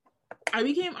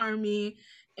became ARMY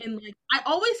and like I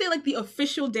always say like the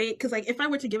official date because like if I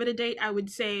were to give it a date, I would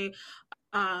say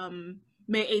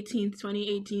May 18th,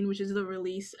 2018, which is the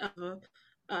release of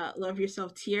Love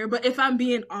Yourself Tear. But if I'm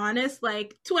being honest,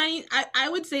 like I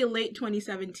would say late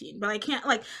 2017. But I can't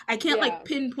like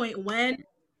pinpoint when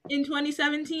in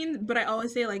 2017, but I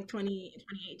always say like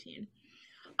 2018.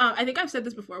 I think I've said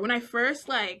this before. When I first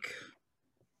got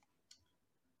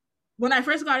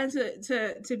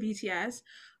into BTS,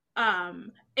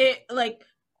 it like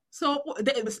so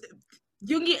it was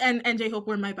Yoongi and J-Hope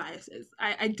were my biases.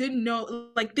 I didn't know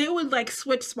like they would like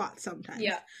switch spots sometimes.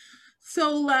 Yeah.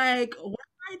 So like when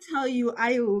I tell you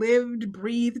I lived,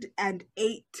 breathed, and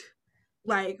ate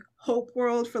like Hope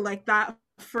World for like that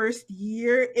first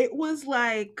year, it was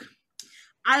like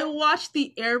I watched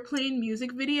the Airplane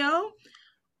music video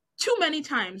too many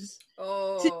times.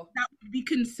 Oh. That would be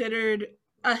considered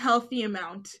a healthy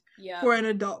amount yeah. for an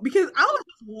adult because I was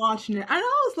just watching it and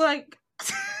I was like,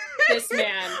 this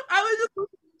man. I was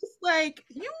just like,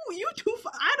 you too.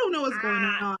 I don't know what's going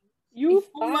on. You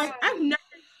like I've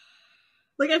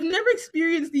never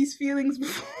experienced these feelings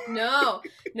before. No.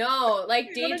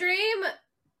 Like Daydream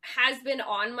has been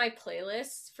on my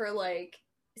playlist for like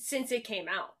since it came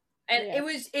out, and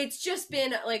it's just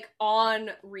been like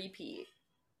on repeat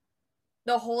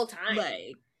the whole time.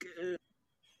 Like.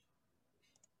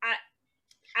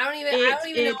 I don't even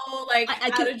know like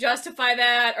how to justify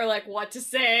that or like what to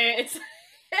say. It's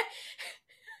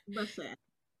listen.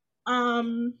 I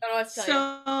don't know what to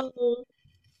tell you.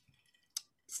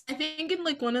 I think in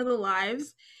like one of the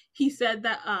lives he said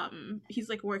that he's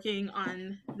like working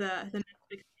on the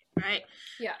Netflix, right?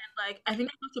 Yeah. And like I think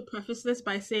I have to preface this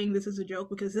by saying this is a joke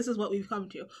because this is what we've come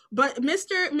to. But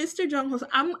Mr. Jungho,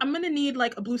 I'm gonna need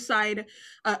like a Blue Side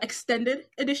extended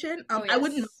edition.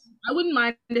 Yes. I wouldn't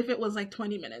mind if it was like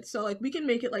 20 minutes. So like we can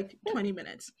make it like 20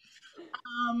 minutes.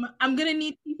 I'm gonna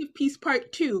need Piece of Peace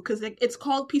Part 2 because it's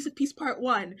called Piece of Peace Part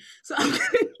 1. So I'm gonna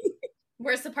need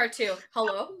Where's the part 2?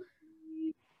 Hello?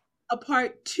 a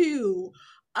Part 2.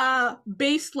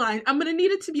 Baseline. I'm gonna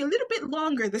need it to be a little bit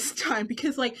longer this time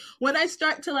because like when I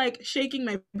start to like shaking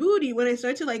my booty, when I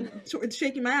start to like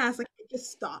shaking my ass, like it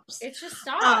just stops. It just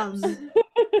stops.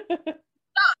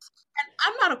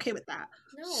 I'm not okay with that.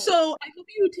 No. So I hope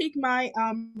you take my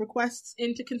requests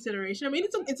into consideration. I mean,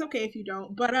 it's okay if you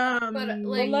don't, but like,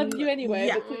 we love you anyway.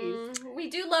 yeah. But please. We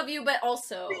do love you, but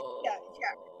also, Yeah.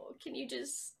 can you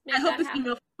just make I hope this happen?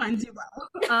 email finds you well.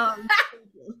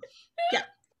 Yeah.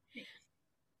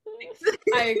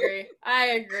 I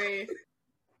agree.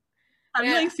 I've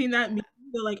Yeah. like seen that meme.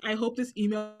 Like, I hope this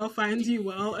email finds you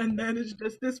well, and then it's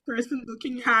just this person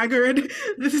looking haggard.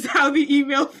 This is how the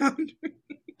email found me.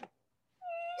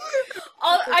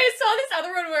 I saw this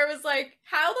other one where it was like,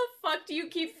 how the fuck do you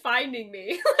keep finding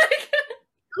me? Like,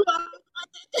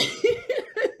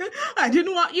 I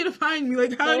didn't want you to find me.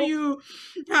 Like, how do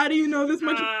you know this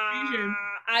much information?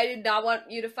 I did not want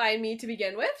you to find me to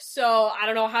begin with, so I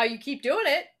don't know how you keep doing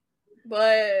it,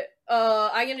 but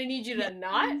I'm gonna need you to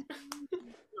not.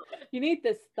 You need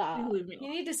to stop. You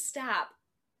need to stop.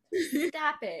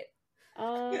 Stop it.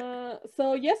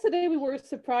 So yesterday we were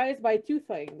surprised by two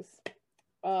things.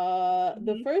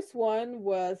 The first one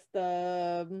was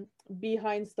the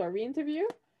behind story interview.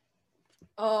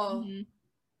 Oh.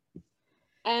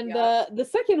 And Yeah. the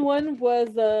second one was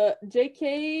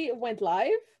JK went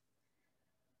live.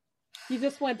 He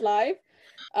just went live.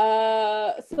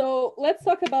 So let's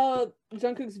talk about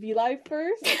Jungkook's V Live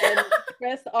first and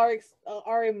express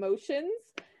our emotions,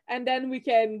 and then we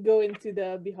can go into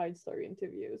the behind story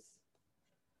interviews.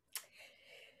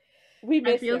 We I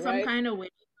missed feel it, some right? kind of way.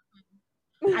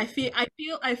 I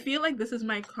feel like this is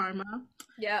my karma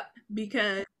Yep.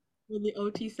 because with the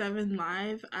OT7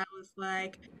 live, I was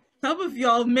like, some of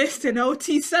y'all missed an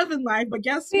OT7 live, but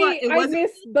guess what? See, I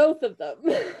missed both of them.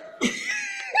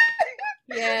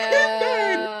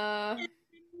 Yeah.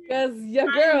 Because your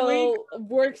girl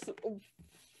works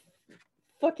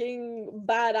fucking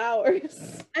bad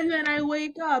hours. And then I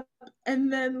wake up,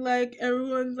 and then like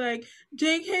everyone's like,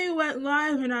 JK went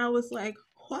live, and I was like,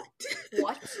 what?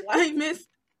 What?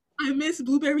 I miss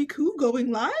Blueberry Coup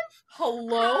going live.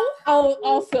 Hello? Oh,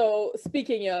 also,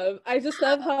 speaking of, I just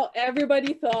love how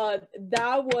everybody thought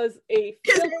that was a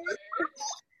filler.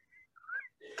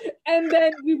 And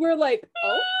then we were like,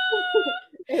 oh,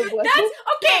 it wasn't. That's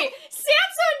okay.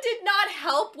 Samsung did not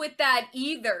help with that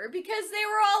either because they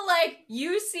were all like,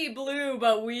 "You see blue,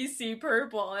 but we see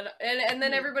purple," and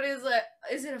then everybody was like,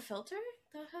 "Is it a filter?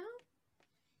 The hell?"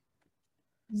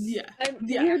 Yeah. And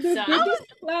Yeah. we're the So-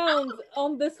 biggest clowns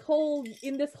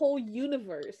in this whole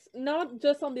universe, not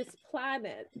just on this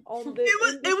planet. On the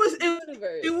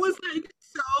universe. It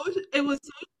was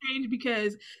so strange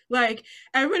because like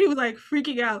everybody was like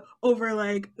freaking out over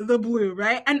like the blue,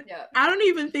 right? And Yeah. I don't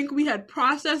even think we had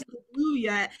processed the blue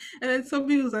yet. And then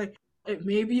somebody was like, it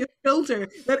may be a filter.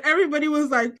 Then everybody was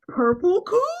like, purple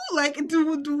cool? Like, what's going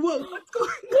on?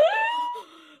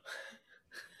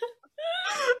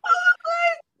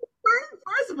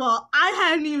 First of all, I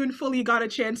hadn't even fully got a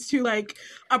chance to like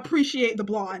appreciate the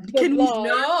blonde. The Can blonde. we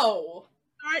No.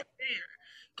 start there?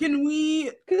 Can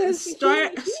we Because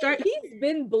start? he's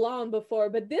been blonde before,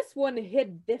 but this one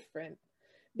hit different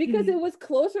because it was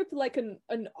closer to like an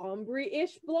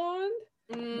ombre-ish blonde.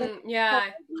 Yeah.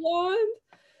 Blonde.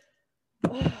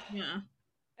 Yeah.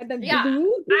 And then Yeah,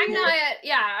 blue. I'm not.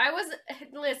 Yeah, I was.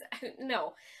 Listen,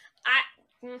 no,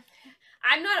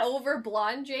 I'm not over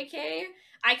blonde JK.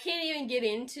 I can't even get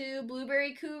into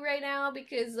Blueberry Coup right now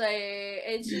because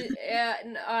it's just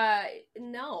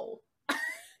no.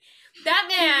 That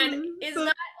man is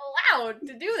not allowed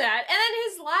to do that. And then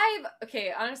his live,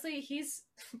 okay, honestly, he's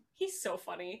so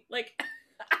funny. Like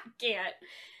I can't.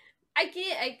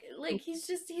 Like he's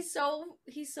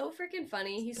so freaking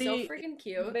funny. He's so freaking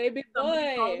cute. Baby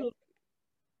boy.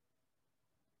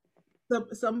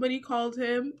 Somebody called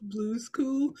him Blues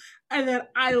Cool, and then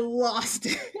I lost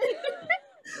it.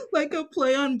 Like a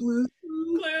play on Blues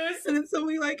Clues. And then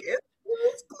somebody like, it's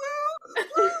Blues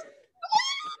Clues.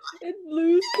 It's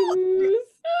Blues Clues.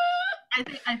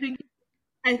 I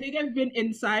think I've been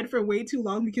inside for way too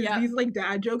long because these like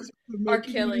dad jokes are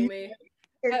killing me.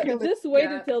 Just wait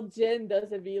until Jin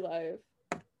does a V Live.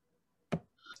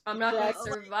 I'm not gonna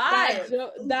survive.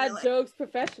 That joke's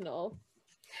professional.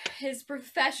 His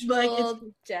professional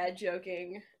dad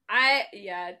joking.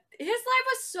 His life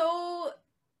was so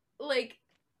like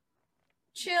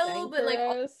chill, but like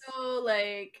also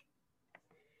like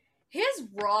his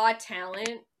raw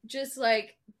talent just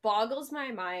like boggles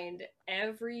my mind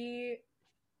every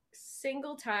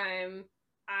single time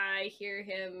I hear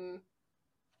him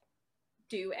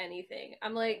do anything.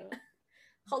 I'm like,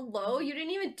 hello, you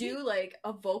didn't even do like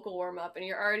a vocal warm up and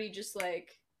you're already just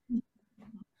like,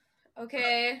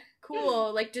 okay,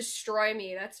 cool, like destroy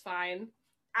me, that's fine.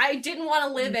 I didn't want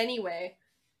to live anyway.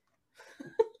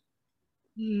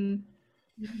 Mm.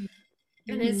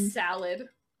 And his salad.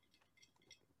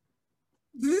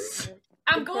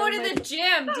 I'm going to the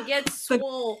gym to get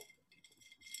swole.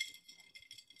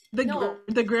 The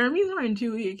Grammys are in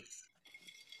 2 weeks.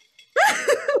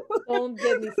 Don't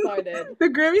get me started. The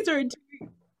Grammys are in 2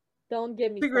 weeks. Don't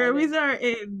get me The started. Grammys are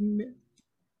in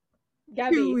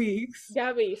Gabby, 2 weeks.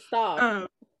 Gabby, stop.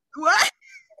 What?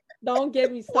 Don't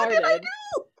get me started. What did I do?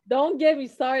 Don't get me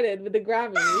started with the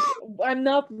Grammys. I'm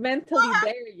not mentally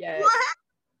there yet. What?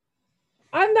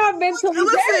 I'm not mentally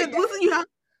there yet. Listen, you have.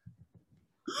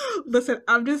 Listen,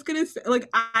 I'm just gonna say, like,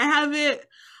 I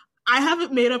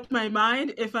haven't made up my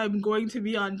mind if I'm going to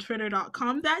be on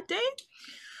Twitter.com that day.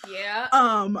 Yeah.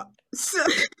 So,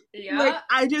 yeah. like,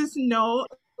 I just know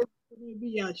it's gonna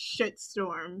be a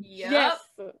shitstorm. Yep. Yes.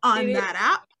 On that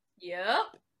app.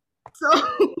 Yep. So,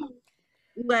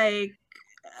 like,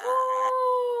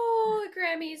 oh, the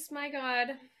Grammys, my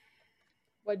God.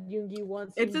 What Yoongi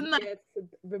wants it's you in the. to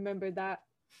remember that.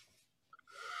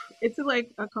 It's in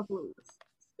like a couple of weeks.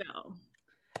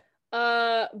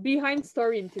 So. Behind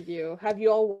story interview. Have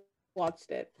you all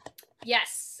watched it?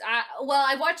 Yes. Well,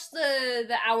 I watched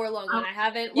the hour-long one. I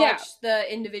haven't watched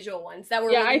the individual ones that were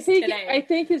released today. I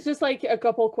think it's just like a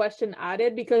couple question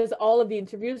added because all of the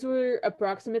interviews were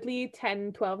approximately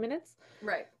 10-12 minutes.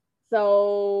 Right.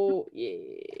 So,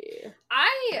 yeah.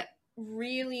 I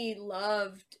really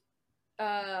loved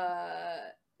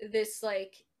this,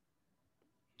 like,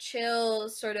 chill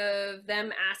sort of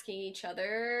them asking each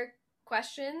other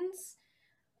questions.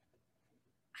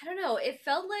 I don't know. It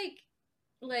felt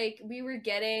like we were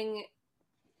getting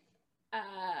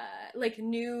like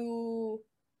new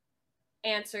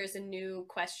answers and new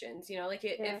questions, you know, like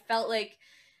it felt like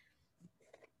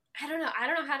I don't know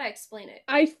how to explain it.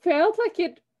 I felt like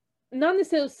it not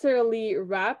necessarily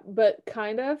but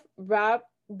kind of wrapped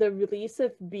the release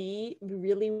of B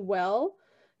really well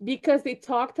because they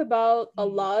talked about a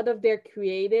lot of their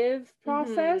creative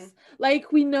process. Mm-hmm.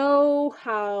 Like we know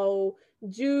how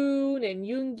June and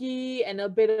Yoongi and a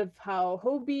bit of how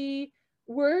Hobi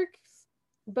works,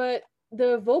 but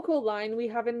the vocal line we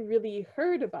haven't really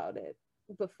heard about it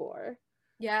before.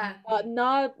 Yeah.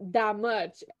 Not that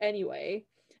much anyway.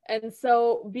 And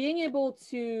so being able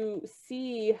to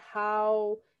see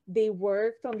how they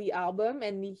worked on the album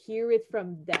and hear it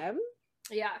from them.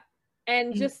 Yeah.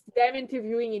 And just them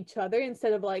interviewing each other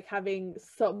instead of like having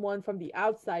someone from the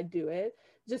outside do it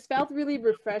just felt really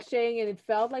refreshing, and it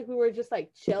felt like we were just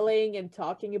like chilling and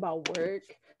talking about work.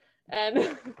 And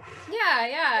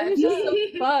yeah, it was just so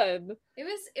fun. It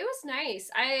was nice.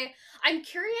 I'm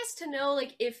curious to know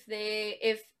like if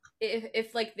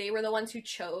like they were the ones who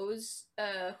chose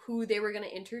who they were going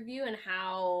to interview and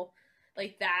how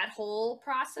like that whole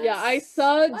process. Yeah, I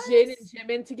saw Jin and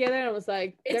Jimin together and I was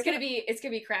like, it's gonna be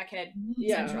crackhead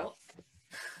central.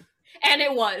 Yeah. And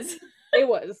it was. It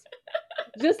was.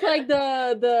 Just like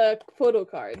the photo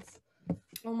cards.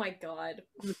 Oh my God.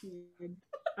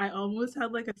 I almost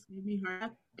had like a sleepy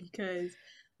heart because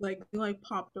like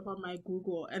popped up on my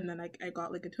Google and then I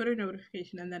got like a Twitter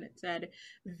notification and then it said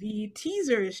the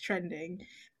teaser is trending,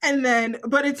 and then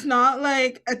but it's not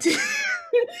like a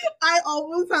I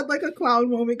almost had like a clown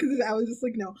moment because I was just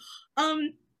like no.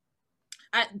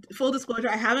 Full disclosure,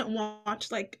 I haven't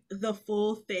watched like the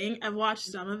full thing. I've watched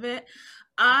some of it.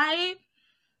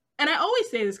 And I always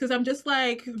say this because I'm just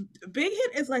like Big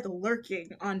Hit is like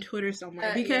lurking on Twitter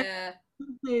somewhere because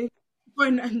for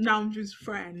Namjoon's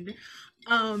friend.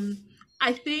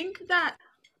 I think that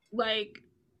like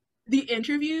the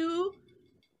interview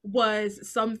was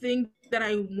something that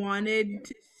I wanted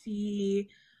to see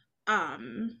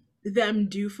them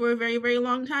do for a very, very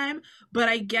long time, but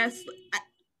I guess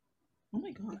oh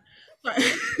my God. Sorry.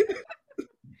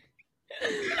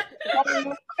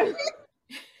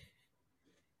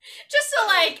 Just a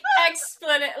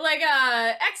like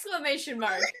exclamation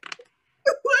mark.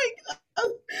 Like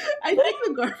I think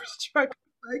the garbage truck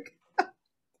like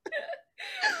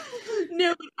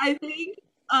no, I think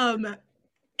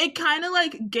it kind of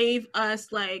like gave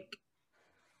us like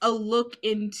a look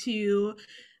into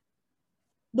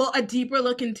a deeper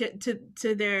look into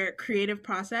their creative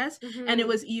process, and it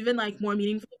was even like more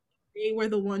meaningful. They were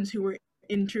the ones who were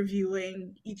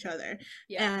interviewing each other,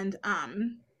 and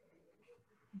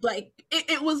like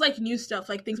it was like new stuff,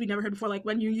 like things we never heard before, like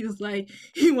when you use like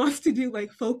he wants to do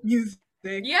like folk music.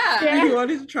 Yeah. He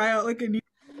wanted to try out like a new,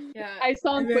 I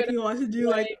saw on and then Twitter he wants to do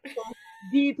like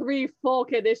D3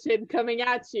 folk edition coming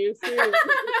at you soon.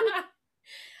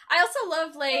 I also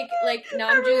love like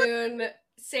Namjoon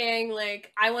saying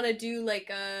like I want to do like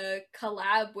a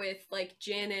collab with like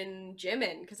Jin and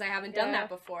Jimin because I haven't done that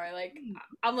before. Like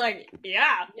I'm like,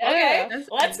 okay,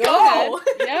 let's go.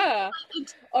 Yeah.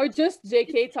 Or just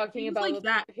JK talking things about like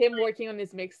that. him working on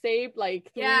his mixtape,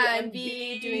 like and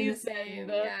B doing the MVs same. and,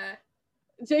 Yeah.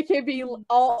 JK being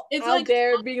all It's out like-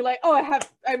 there being like, oh,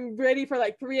 I'm ready for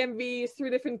like 3 MVs, 3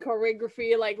 different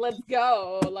choreography, like let's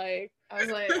go. Like I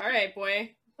was like, all right,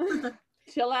 boy.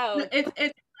 chill out. It's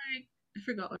like I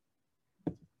forgot what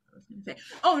I was gonna say.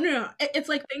 Oh no, it's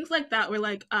like things like that where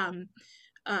like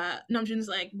Namjoon's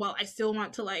like, well, I still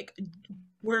want to like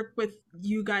work with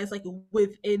you guys like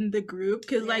within the group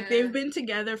because like they've been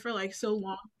together for like so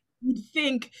long. You'd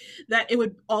think that it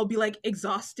would all be like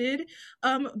exhausted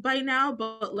by now,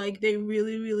 but like they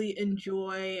really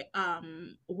enjoy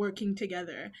working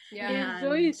together. Yeah. They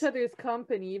enjoy each other's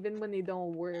company even when they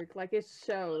don't work. Like it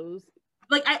shows.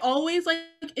 Like I always like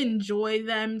enjoy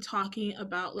them talking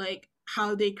about like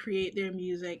how they create their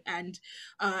music and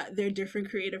their different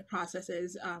creative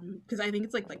processes because I think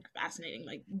it's like fascinating,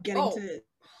 like getting to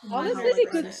honestly how, they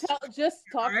like, could just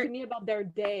talk art. to me about their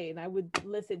day and I would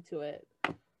listen to it.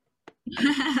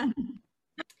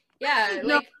 Yeah,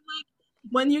 No, like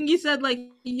when Yoongi said like,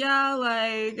 yeah,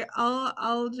 like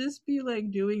I'll just be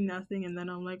like doing nothing and then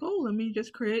I'm like, oh, let me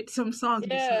just create some songs.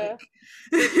 Yeah.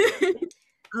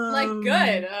 like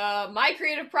good. My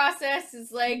creative process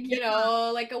is like, you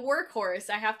know, like a workhorse.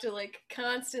 I have to like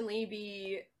constantly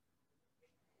be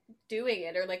doing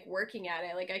it or like working at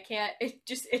it. Like I can't,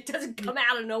 it doesn't come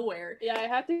out of nowhere. Yeah, I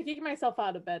have to kick myself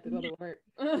out of bed to go to work.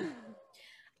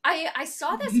 I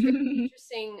saw this very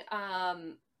interesting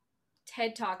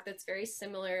TED Talk that's very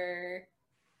similar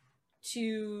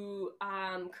to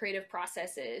creative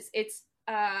processes. It's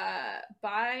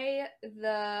by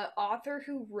the author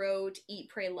who wrote Eat,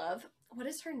 Pray, Love. What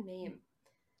is her name?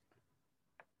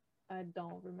 I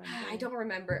don't remember. I don't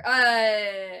remember.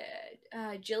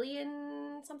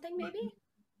 Jillian something maybe?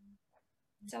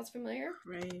 Sounds familiar?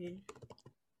 Right.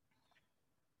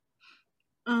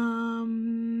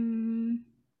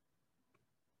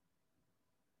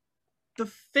 The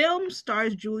film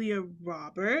stars Julia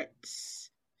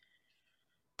Roberts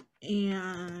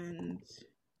and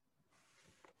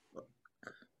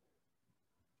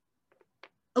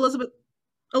Elizabeth.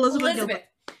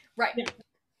 Right. Yeah.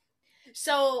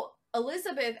 So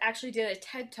Elizabeth actually did a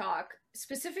TED Talk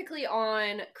specifically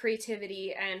on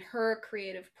creativity and her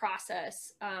creative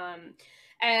process.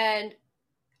 And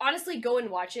honestly, go and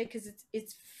watch it because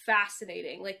it's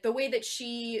fascinating. Like the way that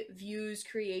she views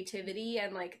creativity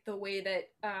and like the way that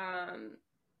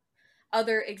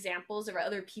other examples of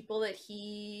other people that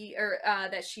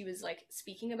that she was like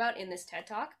speaking about in this TED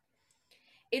Talk.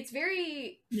 It's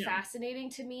very fascinating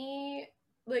to me,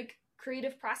 like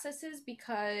creative processes,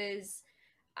 because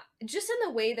just in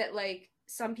the way that like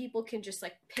some people can just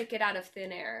like pick it out of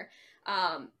thin air.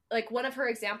 Like one of her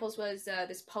examples was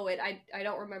this poet. I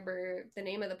don't remember the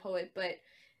name of the poet, but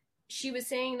she was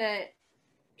saying that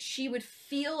she would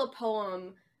feel a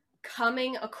poem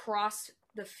coming across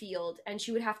the field and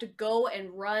she would have to go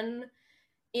and run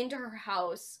into her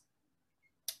house,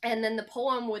 and then the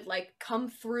poem would like come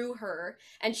through her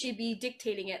and she'd be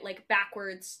dictating it like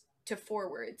backwards to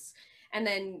forwards and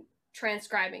then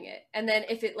transcribing it, and then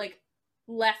if it like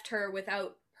left her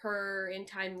without her in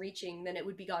time reaching, then it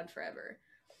would be gone forever.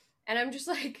 And I'm just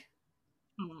like,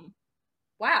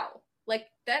 wow, like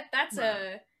that's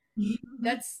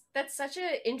such an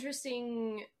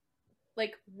interesting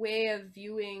like way of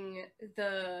viewing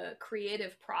the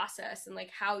creative process and like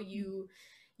how you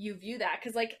view that.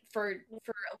 Because like for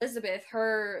Elizabeth,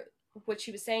 what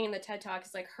she was saying in the TED Talk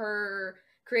is like her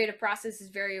creative process is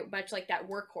very much like that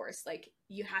workhorse. Like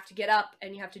you have to get up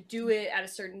and you have to do it at a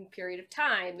certain period of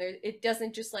time. It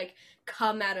doesn't just like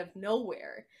come out of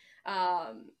nowhere.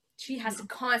 She has to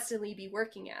constantly be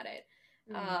working at it.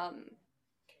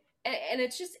 And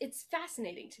it's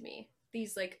fascinating to me,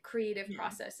 these like creative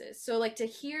processes. So like to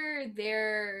hear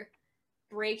their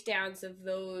breakdowns of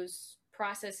those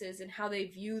processes and how they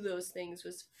view those things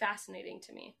was fascinating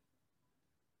to me.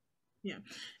 Yeah,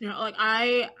 you know, like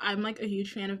I'm like a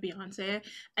huge fan of Beyonce,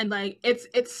 and like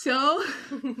it's so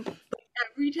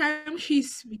every time she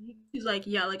speaks, she's like,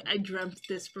 yeah, like I dreamt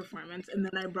this performance and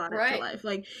then I brought it to life.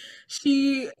 Like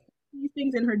she sees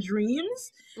things in her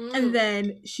dreams and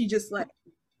then she just like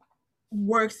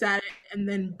works at it and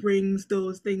then brings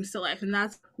those things to life, and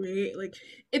that's great. Like,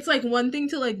 it's like one thing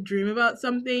to like dream about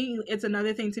something, it's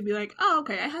another thing to be like, oh,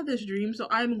 okay, I had this dream, so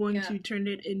I'm going to turn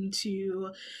it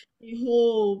into a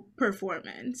whole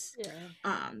performance.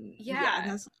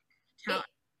 That's talent.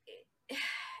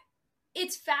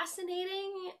 It's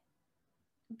fascinating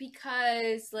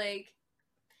because like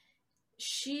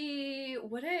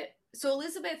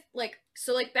Elizabeth, like,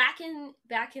 so like back in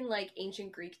like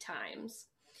ancient Greek times,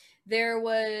 there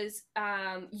was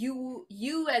you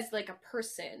as like a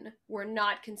person were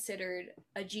not considered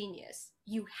a genius.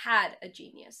 You had a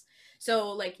genius. So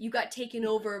like you got taken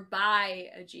over by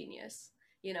a genius,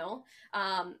 you know,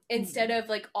 instead of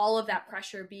like all of that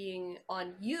pressure being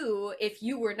on you. If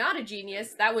you were not a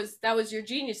genius, that was your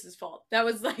genius's fault. That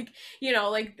was like, you know,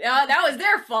 like that was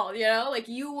their fault, you know, like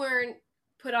you weren't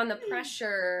put on the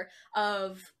pressure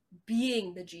of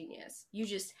being the genius. You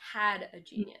just had a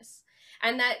genius.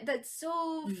 And that's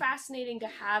so fascinating to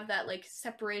have that like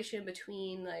separation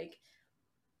between like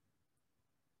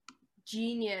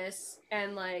genius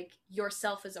and like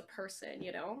yourself as a person,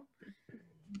 you know?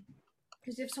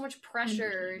 Because you have so much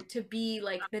pressure to be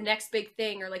like the next big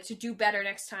thing, or like to do better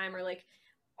next time, or like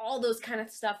all those kind of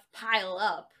stuff pile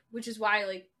up, which is why,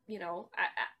 like, you know,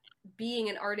 being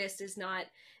an artist is not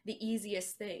the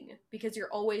easiest thing, because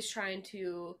you're always trying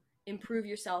to improve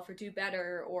yourself or do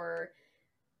better or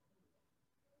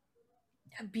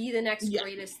be the next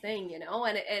greatest thing, you know,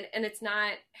 and it's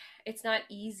not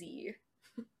easy,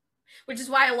 which is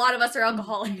why a lot of us are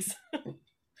alcoholics.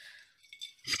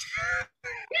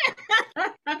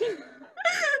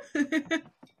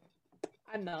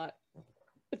 I'm not.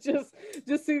 Just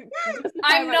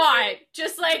I'm not.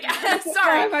 Just like,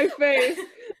 sorry, my face.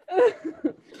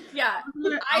 Yeah,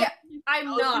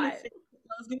 I'm not.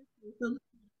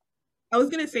 I was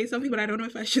gonna say something, but I don't know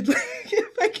if I should,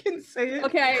 if I can say it.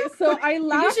 Okay, so I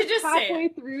laughed halfway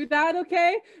through that,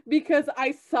 okay? Because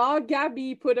I saw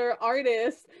Gabby put her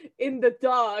artist in the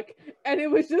doc, and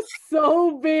it was just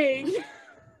so big.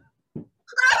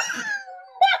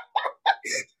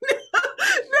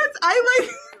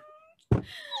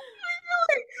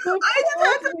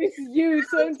 It's huge,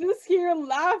 so I'm just here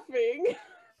laughing.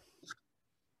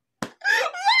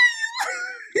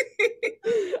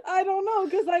 I don't know,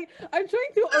 because I'm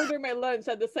trying to order my lunch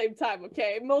at the same time,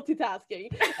 okay? Multitasking.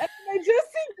 And I just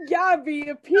see Gabby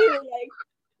appear, like,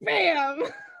 bam!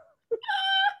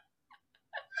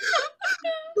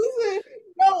 Listen,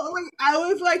 no, like, I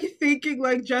was, like, thinking,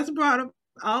 like, just brought up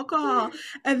alcohol,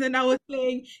 and then I was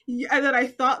saying, and then I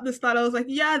thought this thought, I was like,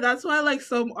 yeah, that's why, like,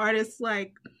 some artists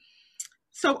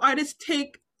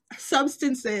take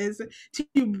substances to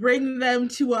bring them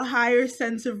to a higher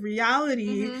sense of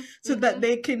reality, so that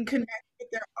they can connect with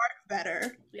their art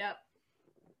better. Yep.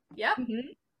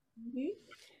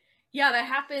 Yeah, that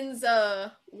happens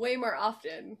way more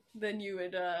often than you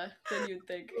would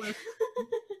think.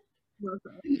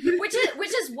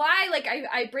 which is why, like,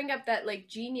 I bring up that like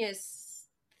genius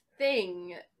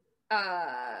thing,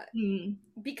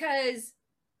 because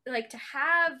like to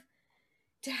have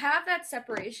that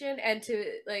separation and to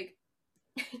like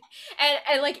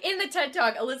and like in the TED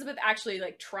Talk, Elizabeth actually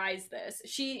like tries this.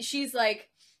 She's like,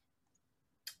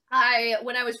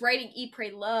 when I was writing Eat, Pray,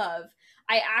 Love,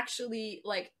 I actually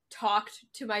like talked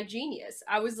to my genius.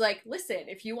 I was like, listen,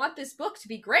 if you want this book to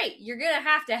be great, you're gonna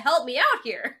have to help me out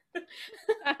here.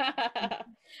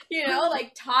 You know,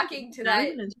 like talking to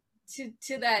that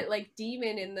to that like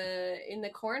demon in the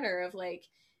corner of like,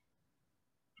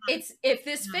 it's, if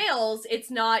this fails, it's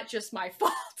not just my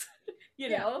fault. You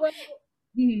know? Well,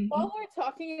 while we're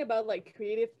talking about like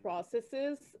creative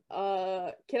processes,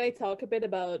 can I talk a bit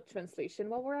about translation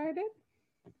while we're at it?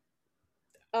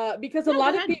 Because a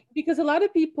lot of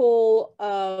people,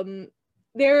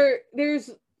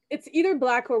 it's either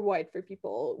black or white for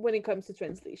people when it comes to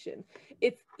translation.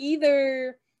 It's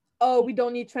either, oh, we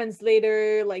don't need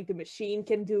translator, like the machine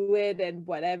can do it and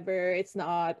whatever. It's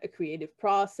not a creative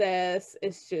process.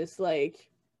 It's just like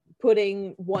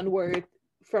putting one word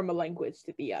from a language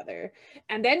to the other.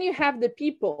 And then you have the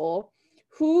people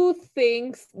who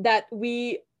thinks that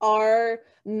we are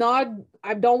not,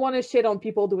 I don't want to shit on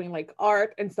people doing like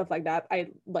art and stuff like that. I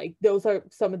like, those are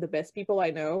some of the best people I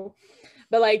know.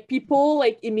 But like people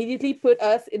like immediately put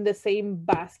us in the same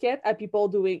basket as people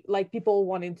doing, like people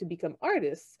wanting to become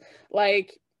artists.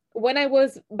 Like when I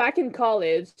was back in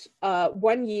college,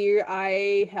 1 year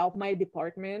I helped my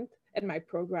department and my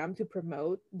program to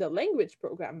promote the language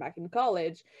program back in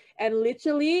college. And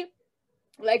literally,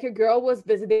 like, a girl was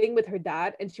visiting with her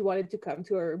dad and she wanted to come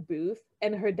to her booth,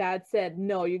 and her dad said,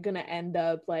 no, you're gonna end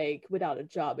up like without a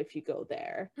job if you go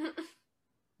there.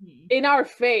 in our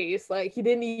face. Like, he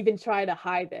didn't even try to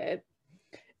hide it.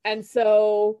 And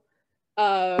so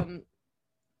I'm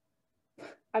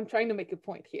trying to make a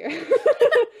point here.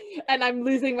 And I'm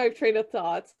losing my train of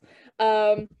thought.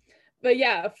 But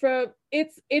yeah,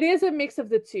 it is a mix of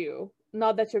the two.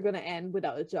 Not that you're gonna end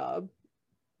without a job.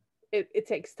 It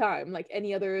takes time, like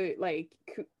any other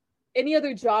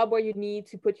job where you need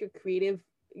to put your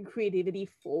creativity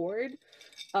forward.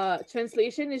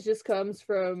 Translation just comes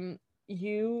from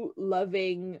you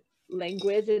loving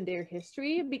language and their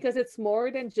history, because it's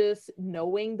more than just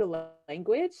knowing the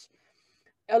language.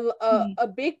 A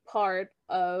big part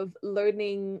of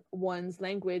learning one's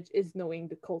language is knowing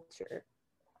the culture.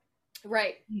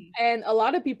 Right. And a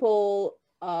lot of people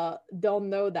don't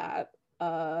know that.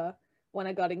 When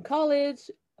I got in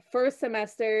college, first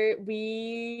semester,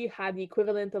 we had the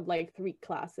equivalent of like 3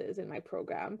 classes in my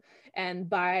program. And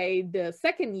by the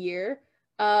second year,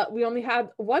 we only had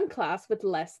 1 class with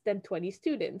less than 20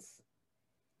 students.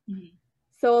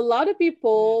 So a lot of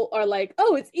people are like,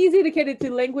 oh, it's easy to get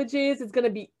into languages. It's going to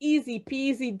be easy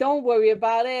peasy. Don't worry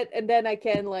about it. And then I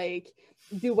can like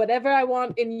do whatever I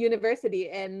want in university.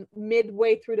 And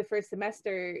midway through the first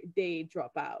semester, they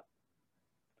drop out.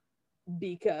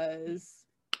 Because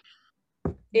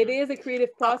it is a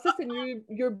creative process, and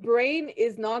your brain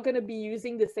is not going to be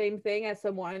using the same thing as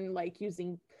someone like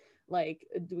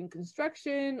doing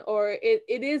construction, or it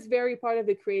is very part of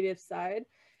the creative side.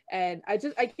 And I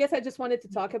guess I just wanted to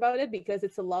talk about it because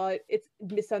it's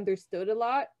misunderstood a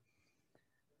lot.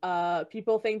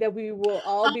 People think that we will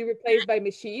all be replaced by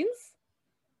machines.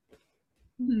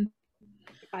 Can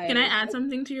I add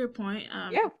something to your point?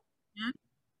 Yeah.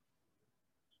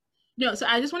 No, so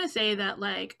I just want to say that,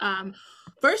 like,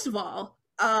 first of all,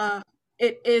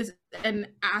 it is an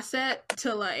asset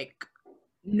to like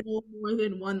know more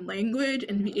than one language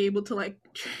and be able to like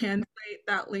translate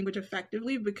that language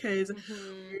effectively, because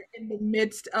we're in the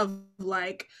midst of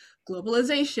like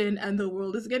globalization and the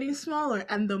world is getting smaller,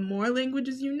 and the more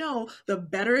languages you know, the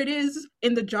better it is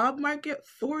in the job market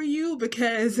for you,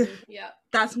 because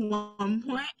that's one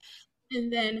point. And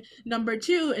then number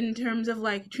 2, in terms of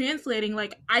like translating,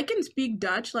 like I can speak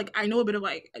Dutch, like I know a bit of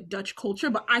like Dutch culture,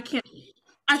 but I can't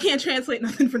translate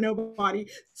nothing for nobody.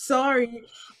 Sorry.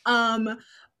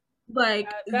 Like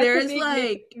there's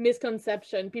like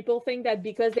misconception. People think that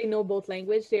because they know both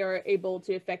language, they are able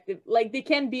to like they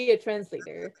can be a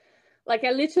translator. Like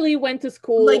I literally went to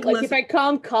school. Like if I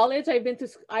count college, I went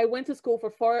to school for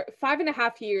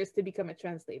 5.5 years to become a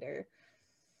translator.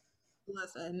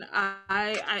 Listen,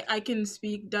 I can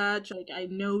speak Dutch, like I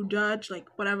know Dutch, like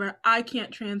whatever. I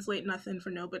can't translate nothing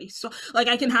for nobody. So like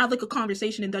I can have like a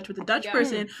conversation in Dutch with a Dutch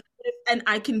person, and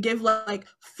I can give I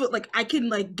can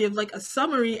like give like a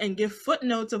summary and give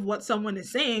footnotes of what someone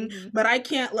is saying, but I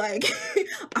can't like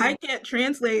I can't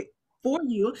translate for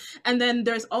you. And then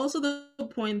there's also the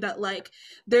point that like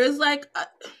there's like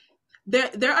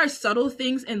there are subtle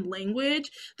things in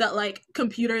language that like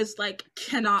computers like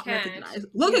cannot recognize.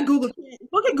 Look at Google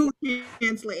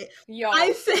Translate.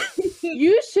 I say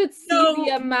you should see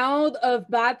the amount of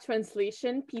bad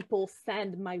translation people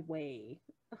send my way.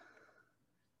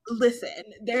 Listen,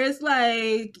 there's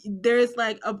like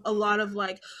a lot of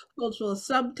like cultural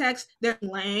subtext. There's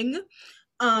slang,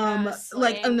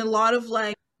 like, and a lot of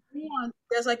like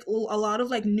there's like a lot of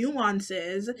like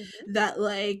nuances that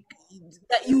like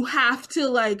that you have to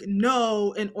like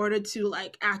know in order to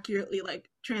like accurately like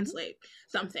translate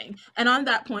something. And on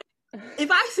that point,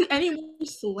 if I see any more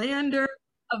slander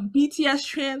of BTS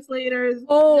translators,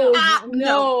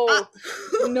 no.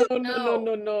 We're not.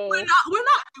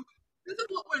 This is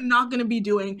what we're not going to be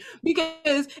doing,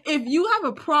 because if you have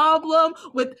a problem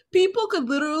with people could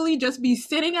literally just be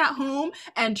sitting at home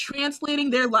and translating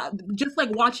their lives, just like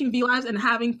watching V Lives and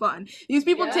having fun. These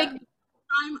people take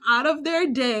time out of their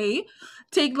day,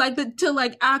 take like to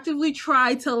like actively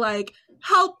try to like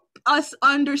help us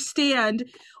understand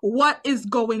what is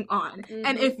going on.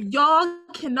 And if y'all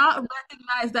cannot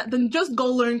recognize that, then just go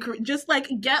learn just like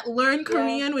learn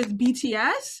Korean with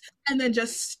BTS and then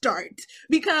just start.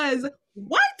 Because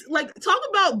what, like, talk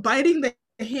about biting the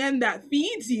hand that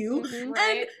feeds you,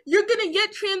 and you're gonna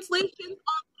get translations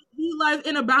on V Live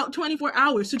in about 24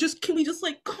 hours. So can we just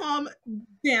like calm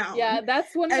down? Yeah,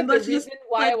 that's one of the reasons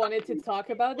why I wanted to talk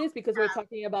about this, because we're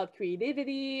talking about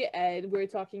creativity and we're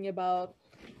talking about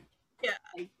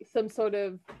like some sort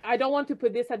of, I don't want to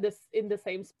put this in the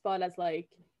same spot as like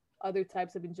other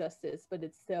types of injustice, but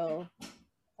it's still a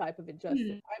type of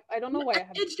injustice. I don't know why I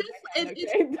have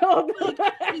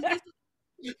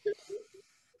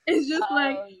it's just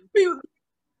like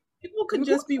people could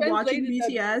just be watching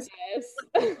BTS.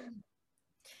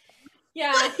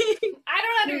 Yeah,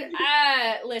 I don't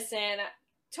listen,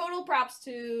 total props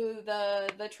to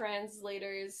the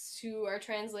translators who are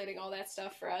translating all that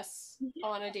stuff for us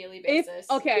on a daily basis.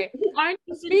 Okay,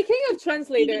 speaking of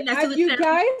translator,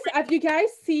 have you guys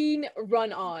seen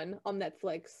Run On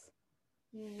Netflix?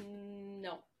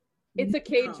 No. It's a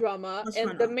K-drama,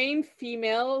 and the main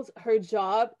female, her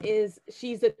job is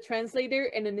she's a translator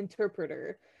and an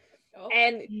interpreter. Oh.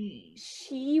 And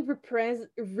she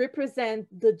represent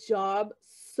the job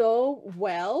so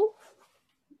well.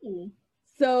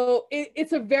 So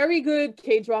it's a very good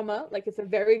K-drama. Like, it's a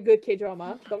very good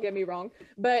K-drama, don't get me wrong.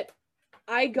 But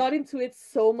I got into it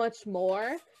so much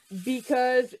more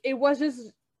because it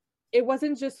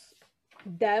wasn't just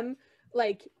them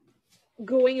like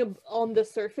going on the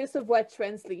surface of what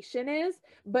translation is,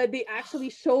 but they actually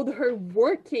showed her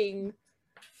working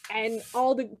and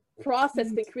all the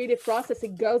process, the creative process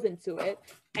that goes into it.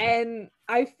 And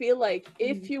I feel like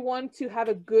if you want to have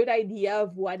a good idea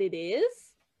of what it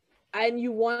is, and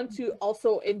you want to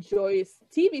also enjoy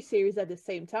TV series at the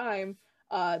same time,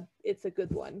 it's a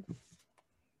good one.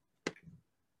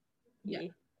 Yeah.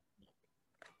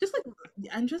 Just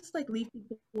leave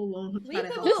people alone.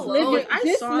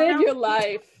 Just live your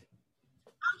life.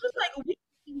 I'm just like, we are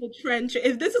in the trench.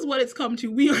 If this is what it's come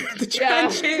to, we are in the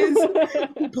trenches.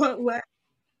 But like,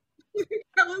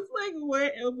 I was like,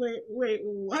 wait,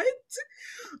 what?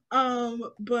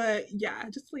 But yeah,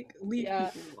 just like leave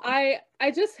people alone. I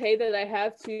just hate that I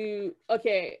have to.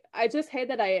 Okay, I just hate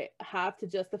that I have to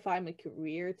justify my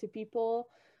career to people.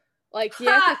 Like,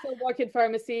 yes, I still work in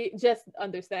pharmacy. Just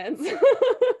understands.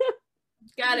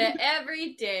 Got it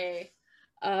every day.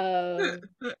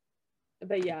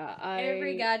 But yeah,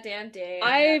 every goddamn day.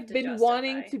 I've been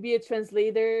wanting to be a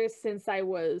translator since I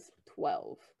was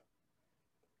 12.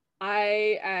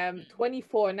 I am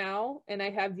 24 now, and I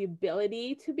have the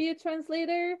ability to be a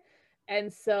translator.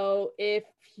 And so, if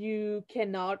you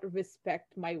cannot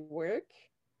respect my work,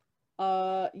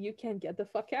 you can get the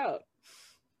fuck out.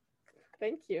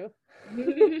 Thank you.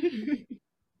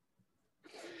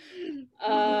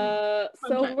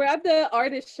 So we're at the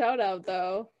artist shout out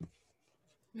though.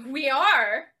 We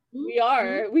are.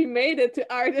 We made it to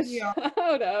artist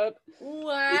shout out.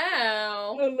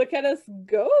 Wow. Oh, look at us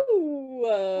go.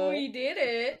 We did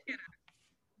it.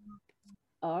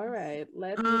 All right,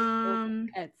 let's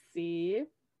open Etsy.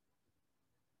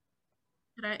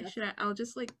 Should I? I'll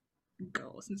just like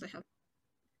go since I have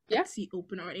Etsy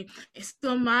open already.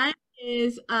 So mine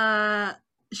is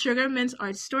Sugar Mint's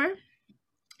art store.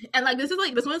 And like this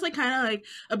one's like kind of like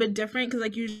a bit different because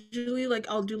like usually like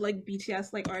I'll do like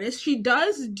BTS like artists. She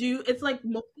does do, it's like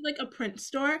mostly like a print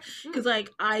store because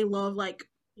like I love like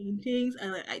paintings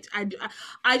and like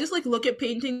I just like look at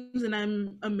paintings and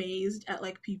I'm amazed at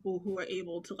like people who are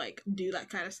able to like do that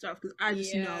kind of stuff because I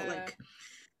just know like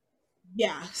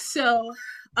so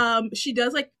she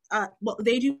does like well,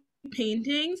 they do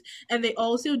paintings and they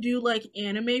also do like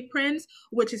anime prints,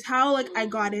 which is how like I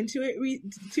got into it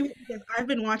because I've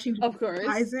been watching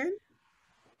Aizen,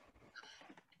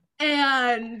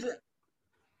 and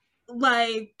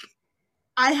like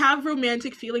I have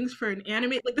romantic feelings for an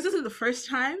anime. Like this isn't the first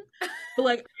time, but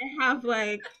like I have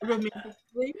like romantic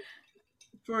feelings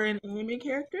for an anime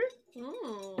character.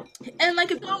 And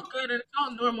like it's all good and it's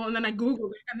all normal, and then I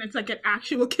Google it and it's like an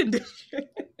actual condition.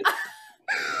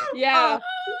 Yeah.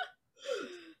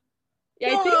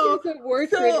 Yeah, I think there's a word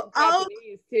for it in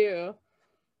Japanese too.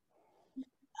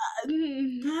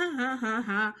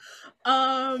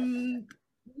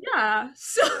 Yeah,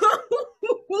 so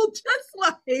we'll just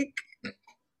like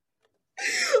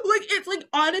it's like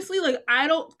honestly like I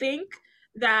don't think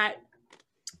that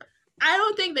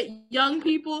young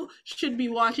people should be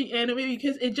watching anime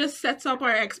because it just sets up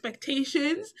our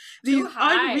expectations, these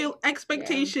unreal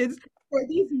expectations for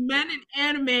these men in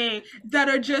anime that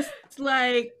are just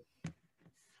like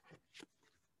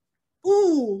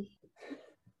ooh,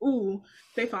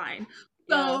 they fine.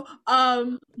 So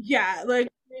like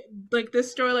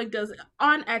this store like does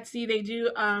on Etsy, they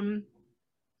do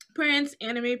prints,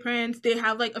 anime prints. They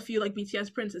have like a few like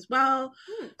BTS prints as well.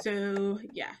 So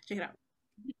yeah, check it out.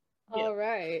 All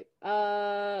right.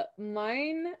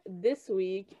 Mine this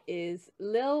week is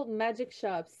Lil Magic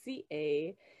Shop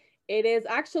CA. It is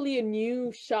actually a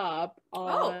new shop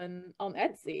on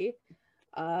Etsy.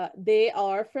 They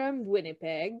are from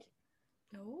Winnipeg.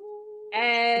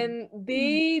 And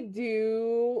they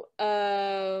do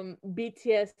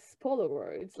BTS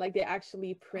Polaroids. Like they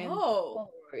actually print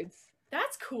Polaroids.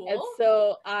 That's cool. And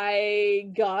so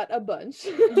I got a bunch.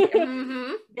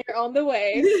 Mhm. They're on the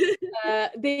way.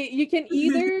 You can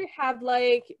either have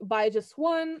like buy just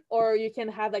one, or you can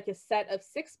have like a set of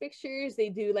 6 pictures. They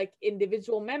do like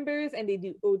individual members, and they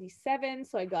do OD7.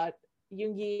 So I got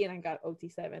Yoongi and I got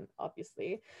OT7,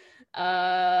 obviously.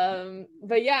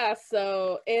 But yeah,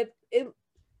 so it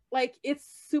like it's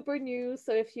super new.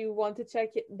 So if you want to check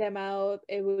them out,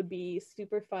 it would be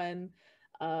super fun.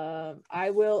 I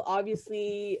will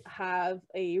obviously have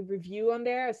a review on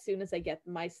there as soon as I get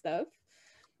my stuff.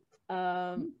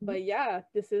 But yeah,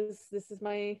 this is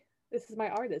my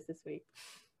artist this week.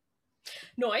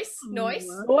 Nice. Noise.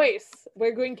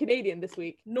 We're going Canadian this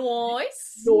week.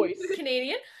 Nice.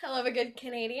 Canadian. I love a good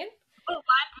Canadian. Oh,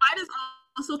 mine is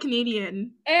also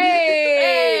Canadian.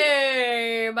 Hey!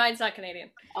 Mine's not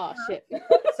Canadian. Oh shit.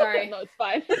 Sorry. No, it's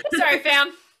fine. Sorry,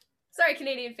 fam. Sorry,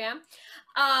 Canadian fam.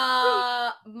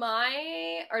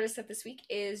 My artist of this week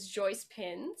is Joyce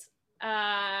Pins.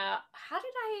 How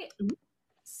did I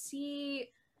see?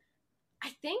 I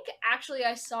think actually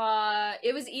I saw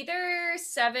it was either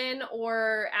Seven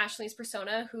or Ashley's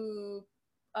Persona who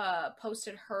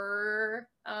posted her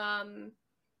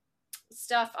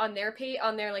stuff on their page,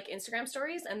 on their like Instagram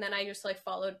stories, and then I just like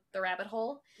followed the rabbit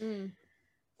hole.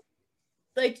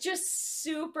 Like just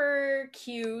super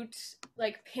cute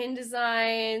like pin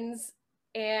designs,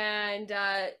 and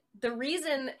the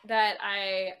reason that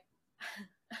I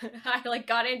like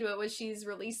got into it was she's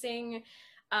releasing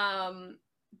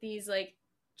these like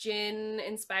Jin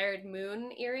inspired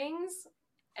moon earrings,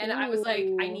 and I was like,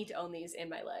 I need to own these in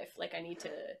my life. Like I need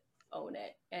to own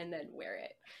it and then wear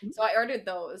it. So I ordered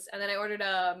those, and then I ordered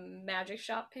a Magic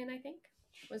Shop pin, I think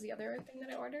was the other thing that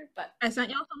I ordered. But I sent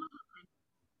y'all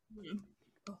some.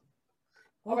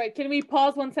 All right, can we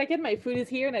pause 1 second? My food is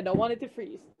here and I don't want it to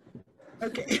freeze.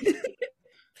 Okay.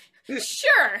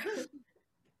 Sure.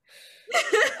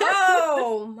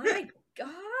 Oh my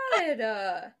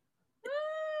god.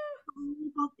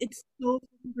 It's so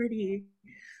pretty.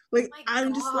 Like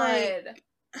I'm just like,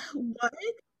 what?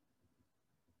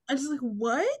 I'm just like,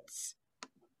 what?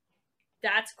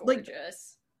 That's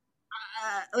gorgeous.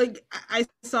 Like I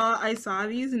saw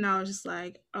these and I was just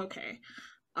like, okay,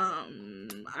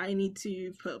 I need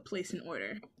to place an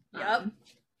order. Yep.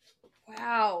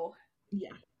 Wow.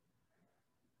 Yeah.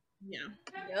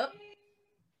 Yep.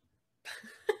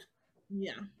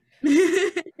 Yeah.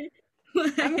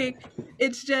 Like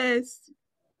it's just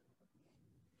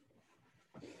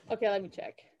okay, let me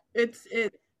check. It's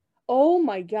oh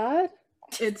my god,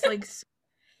 it's like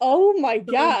oh my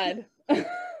god. It's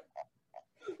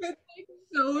like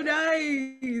so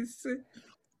nice.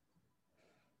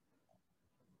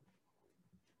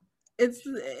 It's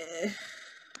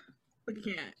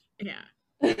yeah.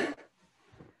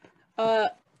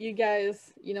 You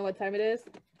guys, you know what time it is?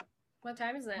 What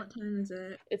time is it? What time is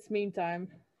it? It's meme time.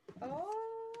 Oh.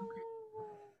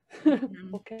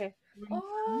 Okay.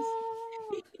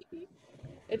 Oh.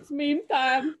 It's meme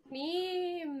time.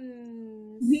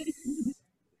 Memes.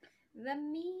 The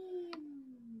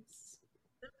memes.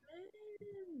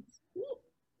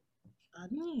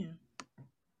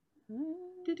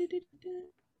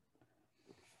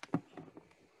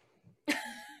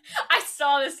 I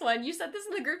saw this one. You sent this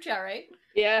in the group chat, right?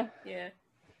 Yeah. Yeah.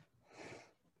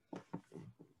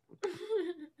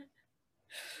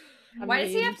 Why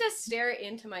does he have to stare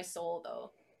into my soul,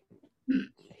 though?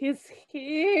 His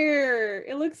hair.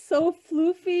 It looks so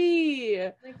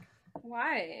floofy. Like,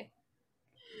 why?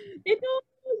 It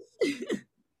does.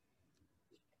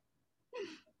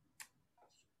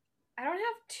 I don't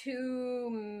have too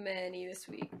many this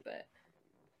week, but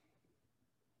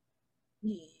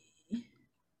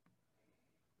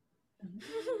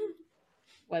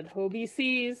What Hobie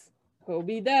sees,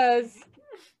 Hobie does.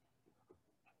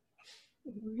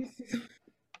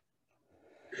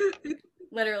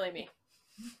 literally me.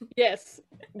 Yes.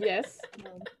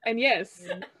 And yes.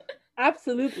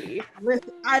 Absolutely.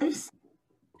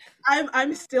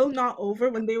 I'm still not over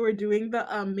when they were doing the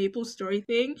Maple Story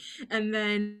thing, and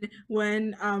then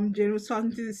when Jin was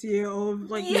talking to the CEO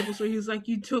of like Maple Story, he was like,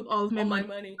 "You took all of my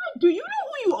money. Do you know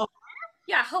who you are?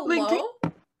 Yeah, hello.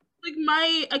 Like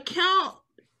my account.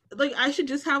 Like I should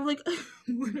just have like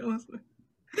what else?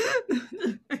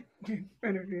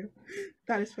 Front of you.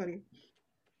 That is funny.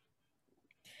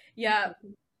 Yeah.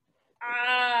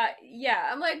 Yeah.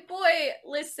 I'm like, boy,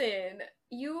 listen,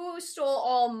 you stole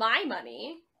all my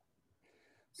money.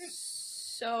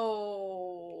 So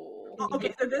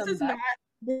okay, so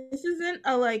this isn't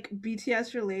a like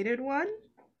BTS related one,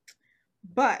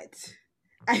 but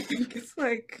I think it's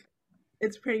like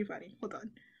it's pretty funny. Hold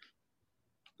on.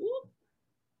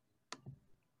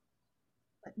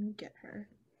 Let me get her.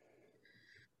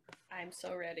 I'm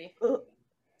so ready. Ugh.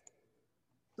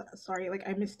 Sorry, like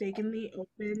I mistakenly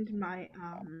opened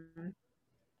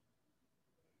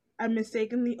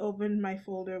my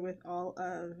folder with all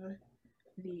of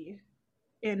the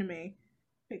anime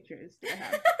pictures that I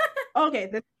have. Okay,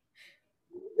 this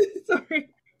sorry.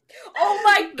 Oh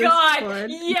my This god! one.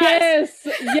 Yes!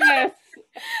 Yes.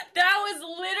 That was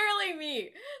literally me.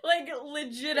 Like,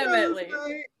 legitimately.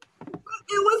 It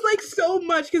was like so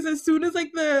much because as soon as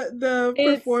like the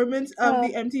It's, performance of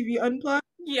the MTV Unplugged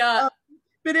Yeah.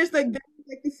 finished, like the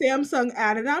Samsung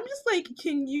ad, and I'm just like,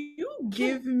 can you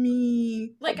give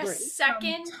me Like a break.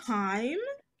 second time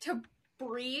to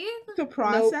breathe? to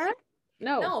process?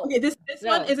 No. No. Okay, this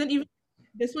No. one isn't even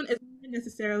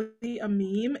necessarily a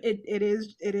meme. It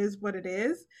is what it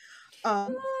is.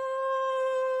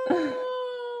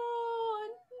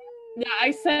 Yeah,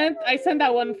 I sent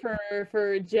that one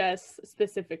for Jess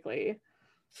specifically.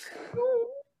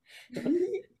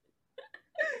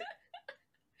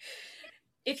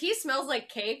 If he smells like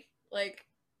cake, like,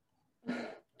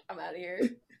 I'm out of here.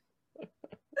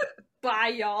 Bye,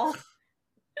 y'all.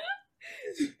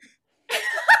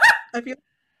 I feel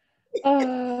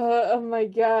Oh my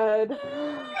god.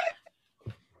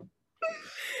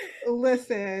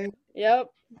 listen. Yep.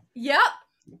 Yep.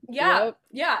 Yeah. Yep.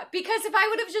 Yeah. Because if I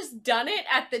would have just done it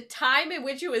at the time in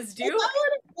which it was due,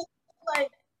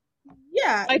 Like,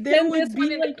 yeah, I there sent would this be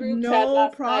one in the like group chat no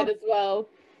last night problem. as well.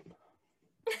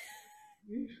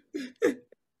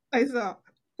 I saw.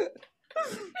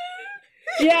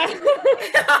 Yeah.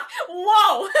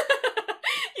 whoa,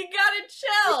 you gotta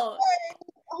chill.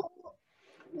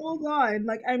 Hold on,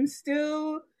 like I'm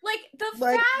still Like the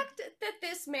like fact that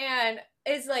this man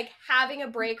is like having a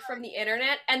break from the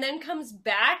internet and then comes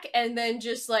back and then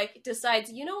just like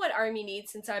decides, you know what Army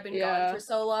needs since I've been gone for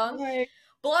so long? like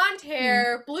Blonde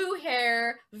hair, blue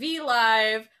hair, V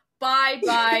Live, bye,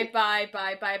 bye, bye,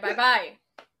 bye, bye, bye, bye.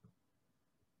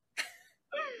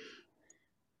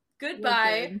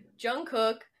 Goodbye, listen.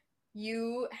 Jungkook.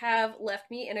 You have left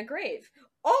me in a grave.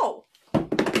 Oh,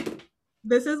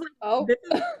 This is like Oh.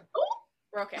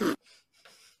 we're okay.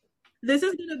 this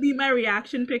is gonna be my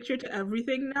reaction picture to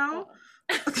everything now.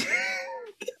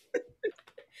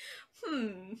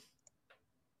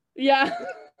 Yeah.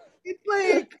 It's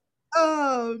like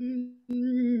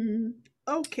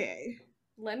okay.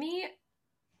 Let me.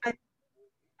 I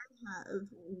have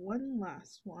one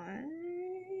last one.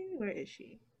 Where is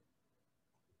she?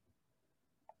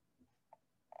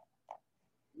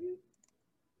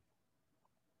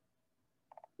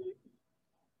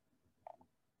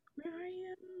 Where are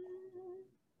you?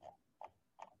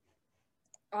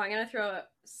 Oh, I'm gonna throw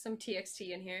some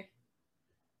TXT in here.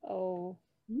 Oh.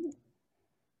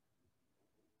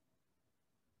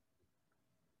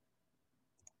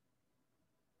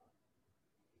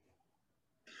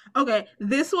 Okay,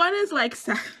 this one is like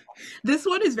this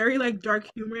one is very like dark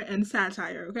humor and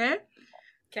satire. Okay.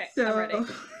 Okay, So I'm ready.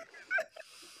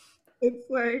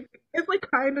 it's like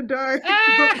kind of dark,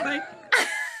 Ah! but like.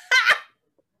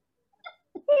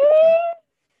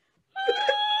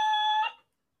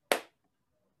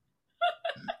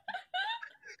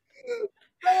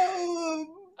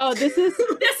 Oh, this is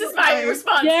my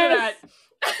response to that.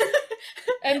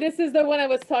 And this is the one I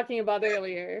was talking about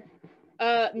earlier.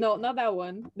 No, not that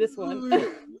one. This one.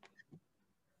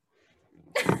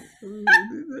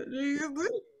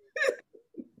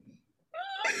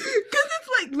 Because it's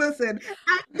like, listen,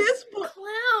 at this point,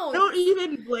 Clown. don't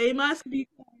even blame us because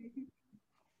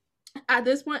at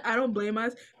this point, I don't blame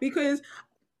us because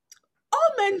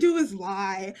all men do is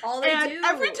lie. All they and do.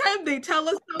 every time they tell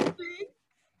us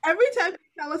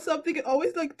something, it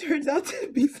always like turns out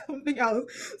to be something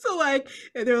else. So like,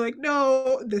 and they're like,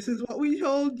 no, this is what we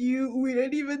told you. We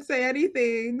didn't even say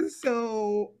anything.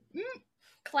 So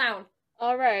Clown.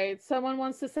 All right. Someone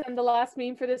wants to send the last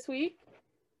meme for this week?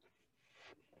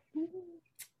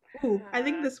 Ooh, I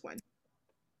think this one.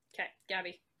 Okay,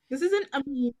 Gabby. This isn't a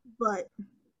meme, but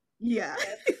yeah.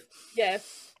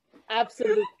 Yes.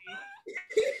 Absolutely.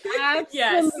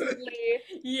 Absolutely.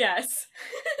 Yes.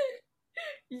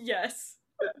 Yes.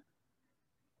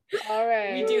 All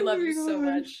right. We do love you so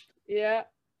much. Yeah.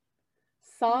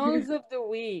 Songs of the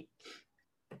week.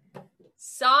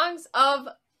 Songs of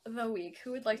the week.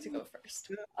 Who would like to go first?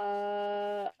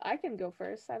 I can go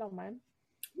first. I don't mind.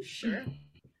 Sure.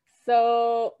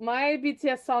 So my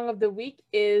BTS song of the week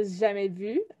is Jamais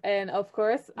Vu, and of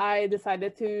course I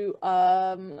decided to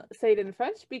say it in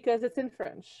French because it's in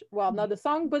French. Well, not the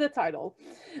song, but the title.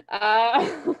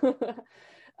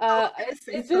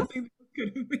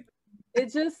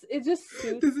 It just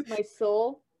suits my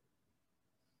soul.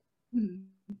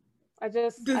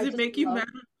 Does it make you love... mad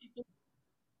when people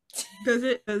does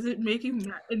it make you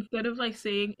mad instead of like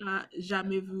saying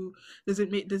jamais vu, does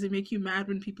it make you mad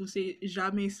when people say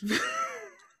jamais vu?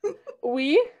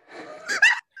 Oui.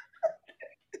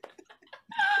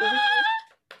 Oui.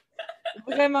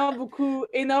 Vraiment beaucoup,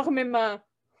 énormément.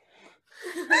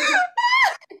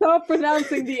 Stop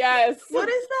pronouncing the S. What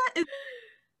is that?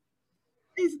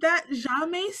 Is that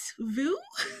jamais vu?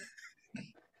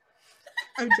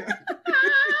 I'm done.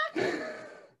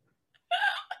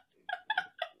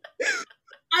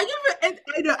 I give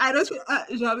it. I don't.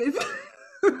 Jamais.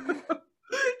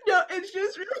 No, it's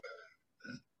just really.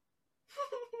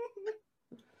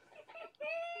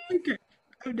 Okay,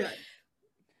 I'm done.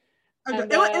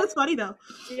 And, It was funny though.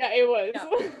 Yeah, it was. Yeah.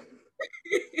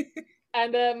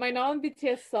 And my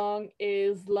non-BTS song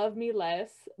is "Love Me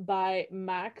Less" by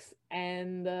Max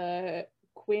and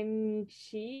Queen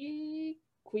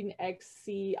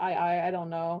XCII. I don't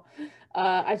know.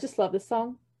 I just love this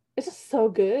song. It's just so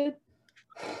good.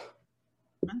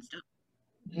 Fun stuff.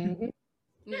 Mm-hmm.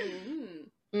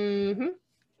 Mm-hmm.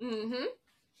 Mm-hmm. Mm-hmm.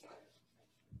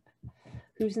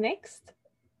 Who's next?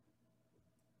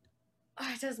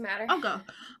 Oh, it doesn't matter. I'll go.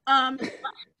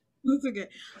 That's okay.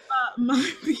 My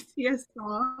BTS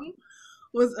song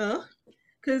was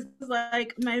because it was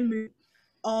like my mood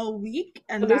all week,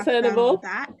 and Understandable.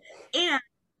 that, and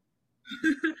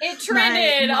it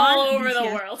trended all over the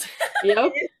world.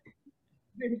 Yep.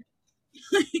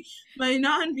 My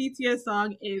non-BTS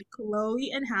song is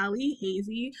Chloe and Halle,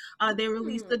 Hazy. They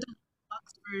released the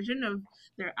deluxe version of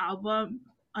their album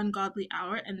Ungodly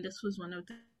Hour, and this was one of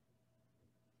the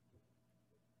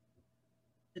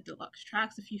deluxe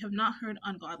tracks. If you have not heard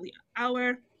Ungodly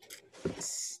Hour,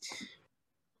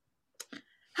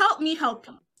 help me help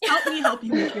you. Help me help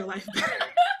you make your life better.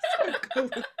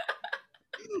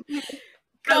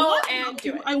 Go and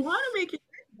do it. I want to make it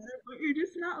better, but you're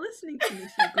just not listening to me,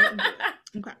 so go and do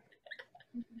it. Okay.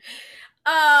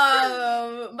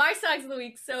 My songs of the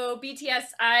week. So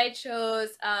BTS, I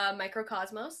chose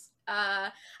Microcosmos.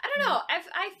 I don't know.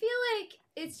 I feel like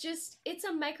it's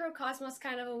a microcosmos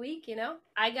kind of a week, you know?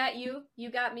 I got you, you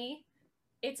got me.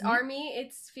 It's ARMY.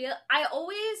 I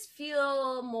always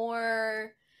feel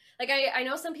more like I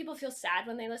know some people feel sad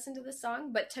when they listen to this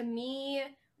song, but to me,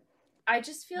 I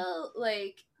just feel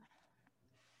like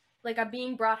I'm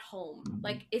being brought home.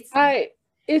 Like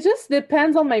it just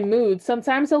depends on my mood.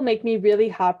 Sometimes it'll make me really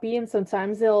happy and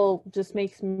sometimes it'll just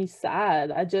makes me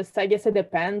sad. I guess it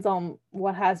depends on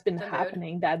what has been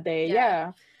happening that day.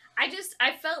 Yeah. I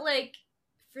felt like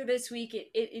for this week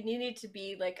it needed to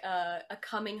be like a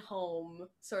coming home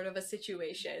sort of a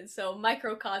situation. So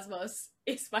Microcosmos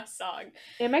is my song.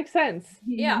 It makes sense.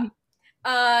 Yeah.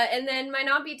 And then my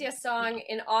non-BTS song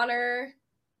in honor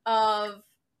of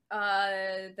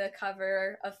the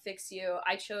cover of Fix You,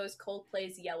 I chose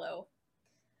Coldplay's Yellow.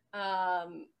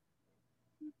 God,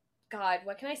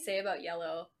 what can I say about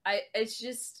Yellow? It's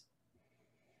just,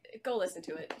 go listen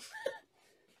to it.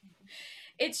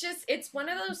 It's one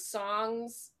of those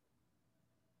songs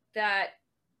that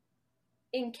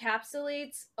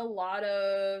encapsulates a lot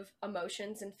of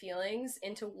emotions and feelings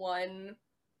into one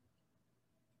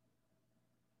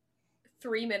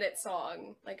 3-minute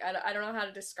song. Like, I don't know how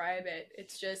to describe it.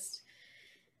 It's just,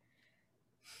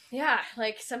 yeah,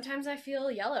 like sometimes I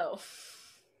feel yellow.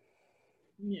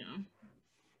 Yeah.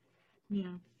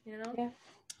 You know? Yeah.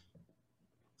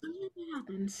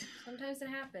 Sometimes it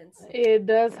happens. It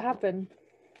does happen.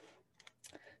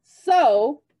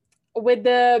 So, with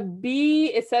the B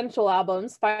Essential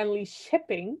albums finally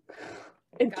shipping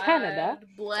in Canada.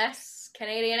 Bless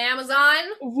Canadian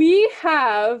Amazon. We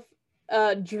have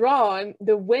drawn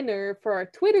the winner for our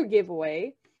Twitter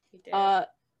giveaway.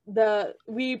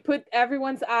 We put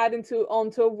everyone's ad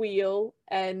onto a wheel,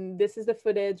 and this is the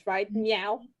footage right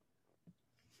now.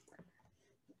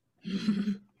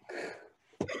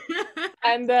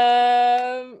 And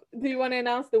do you want to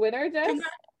announce the winner, Jess?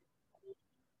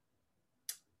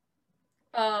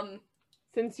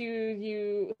 Since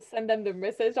you send them the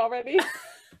message already.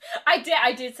 I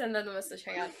did send them the message.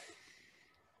 Hang on.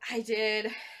 I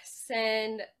did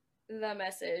send the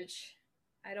message.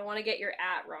 I don't want to get your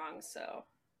at wrong, so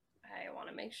I want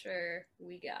to make sure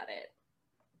we got it.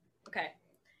 Okay.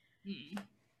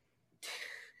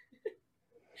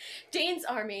 Dane's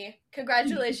Army,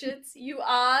 congratulations. You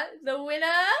are the winner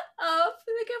of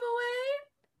the giveaway.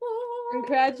 Ooh.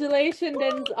 Congratulations,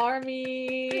 Dane's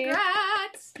Army.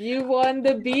 Congrats. You won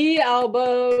the B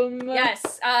album.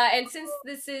 Yes, and since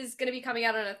this is going to be coming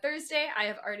out on a Thursday, I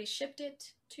have already shipped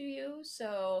it to you,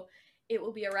 so it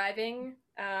will be arriving.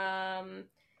 And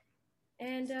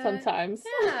And sometimes.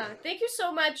 yeah, thank you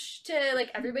so much to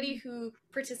like everybody who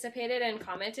participated and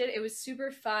commented. It was super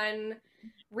fun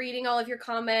reading all of your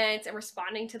comments and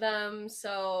responding to them.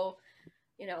 So,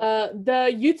 you know,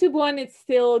 the YouTube one, it's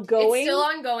still going. it's still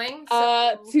ongoing.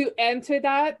 So To enter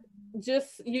that,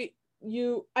 just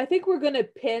you I think we're gonna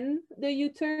pin the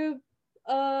YouTube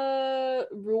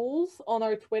rules on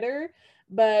our Twitter,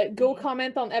 but go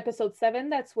comment on episode 7.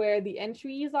 That's where the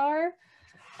entries are.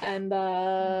 And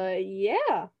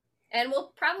yeah. And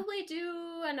we'll probably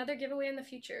do another giveaway in the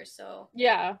future. So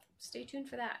Yeah. stay tuned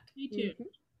for that. Me too.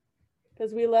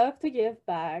 Because we love to give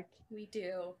back. We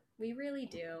do. We really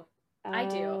do. I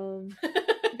do.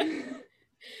 Um,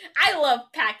 I love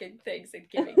packing things and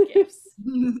giving gifts.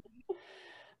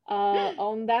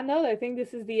 on that note, I think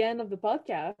this is the end of the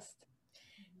podcast.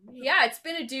 Yeah, it's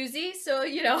been a doozy, so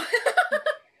you know.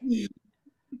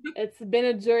 It's been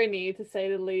a journey, to say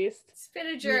the least. It's been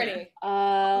a journey.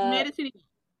 Made it to the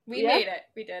We Yeah. made it.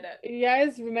 We did it. You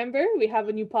guys remember, we have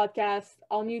a new podcast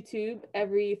on YouTube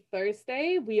every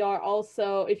Thursday. We are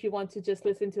also, if you want to just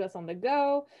listen to us on the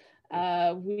go,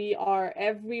 we are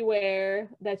everywhere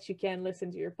that you can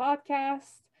listen to your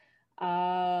podcast.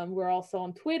 We're also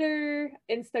on Twitter,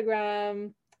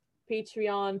 Instagram,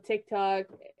 Patreon, TikTok,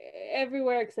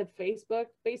 everywhere except Facebook,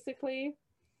 basically.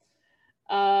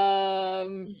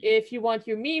 If you want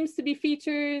your memes to be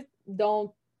featured,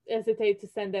 don't hesitate to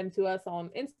send them to us on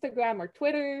Instagram or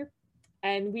Twitter.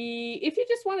 And if you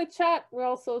just want to chat, we're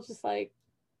also just like,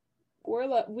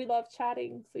 we love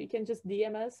chatting, so you can just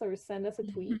DM us or send us a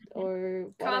tweet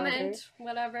or whatever. Comment,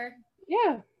 whatever.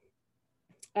 Yeah.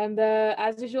 And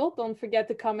as usual, don't forget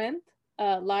to comment,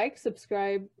 like,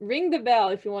 subscribe, ring the bell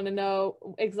if you want to know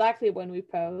exactly when we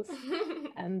post.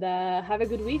 And have a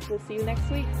good week. We'll see you next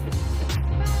week.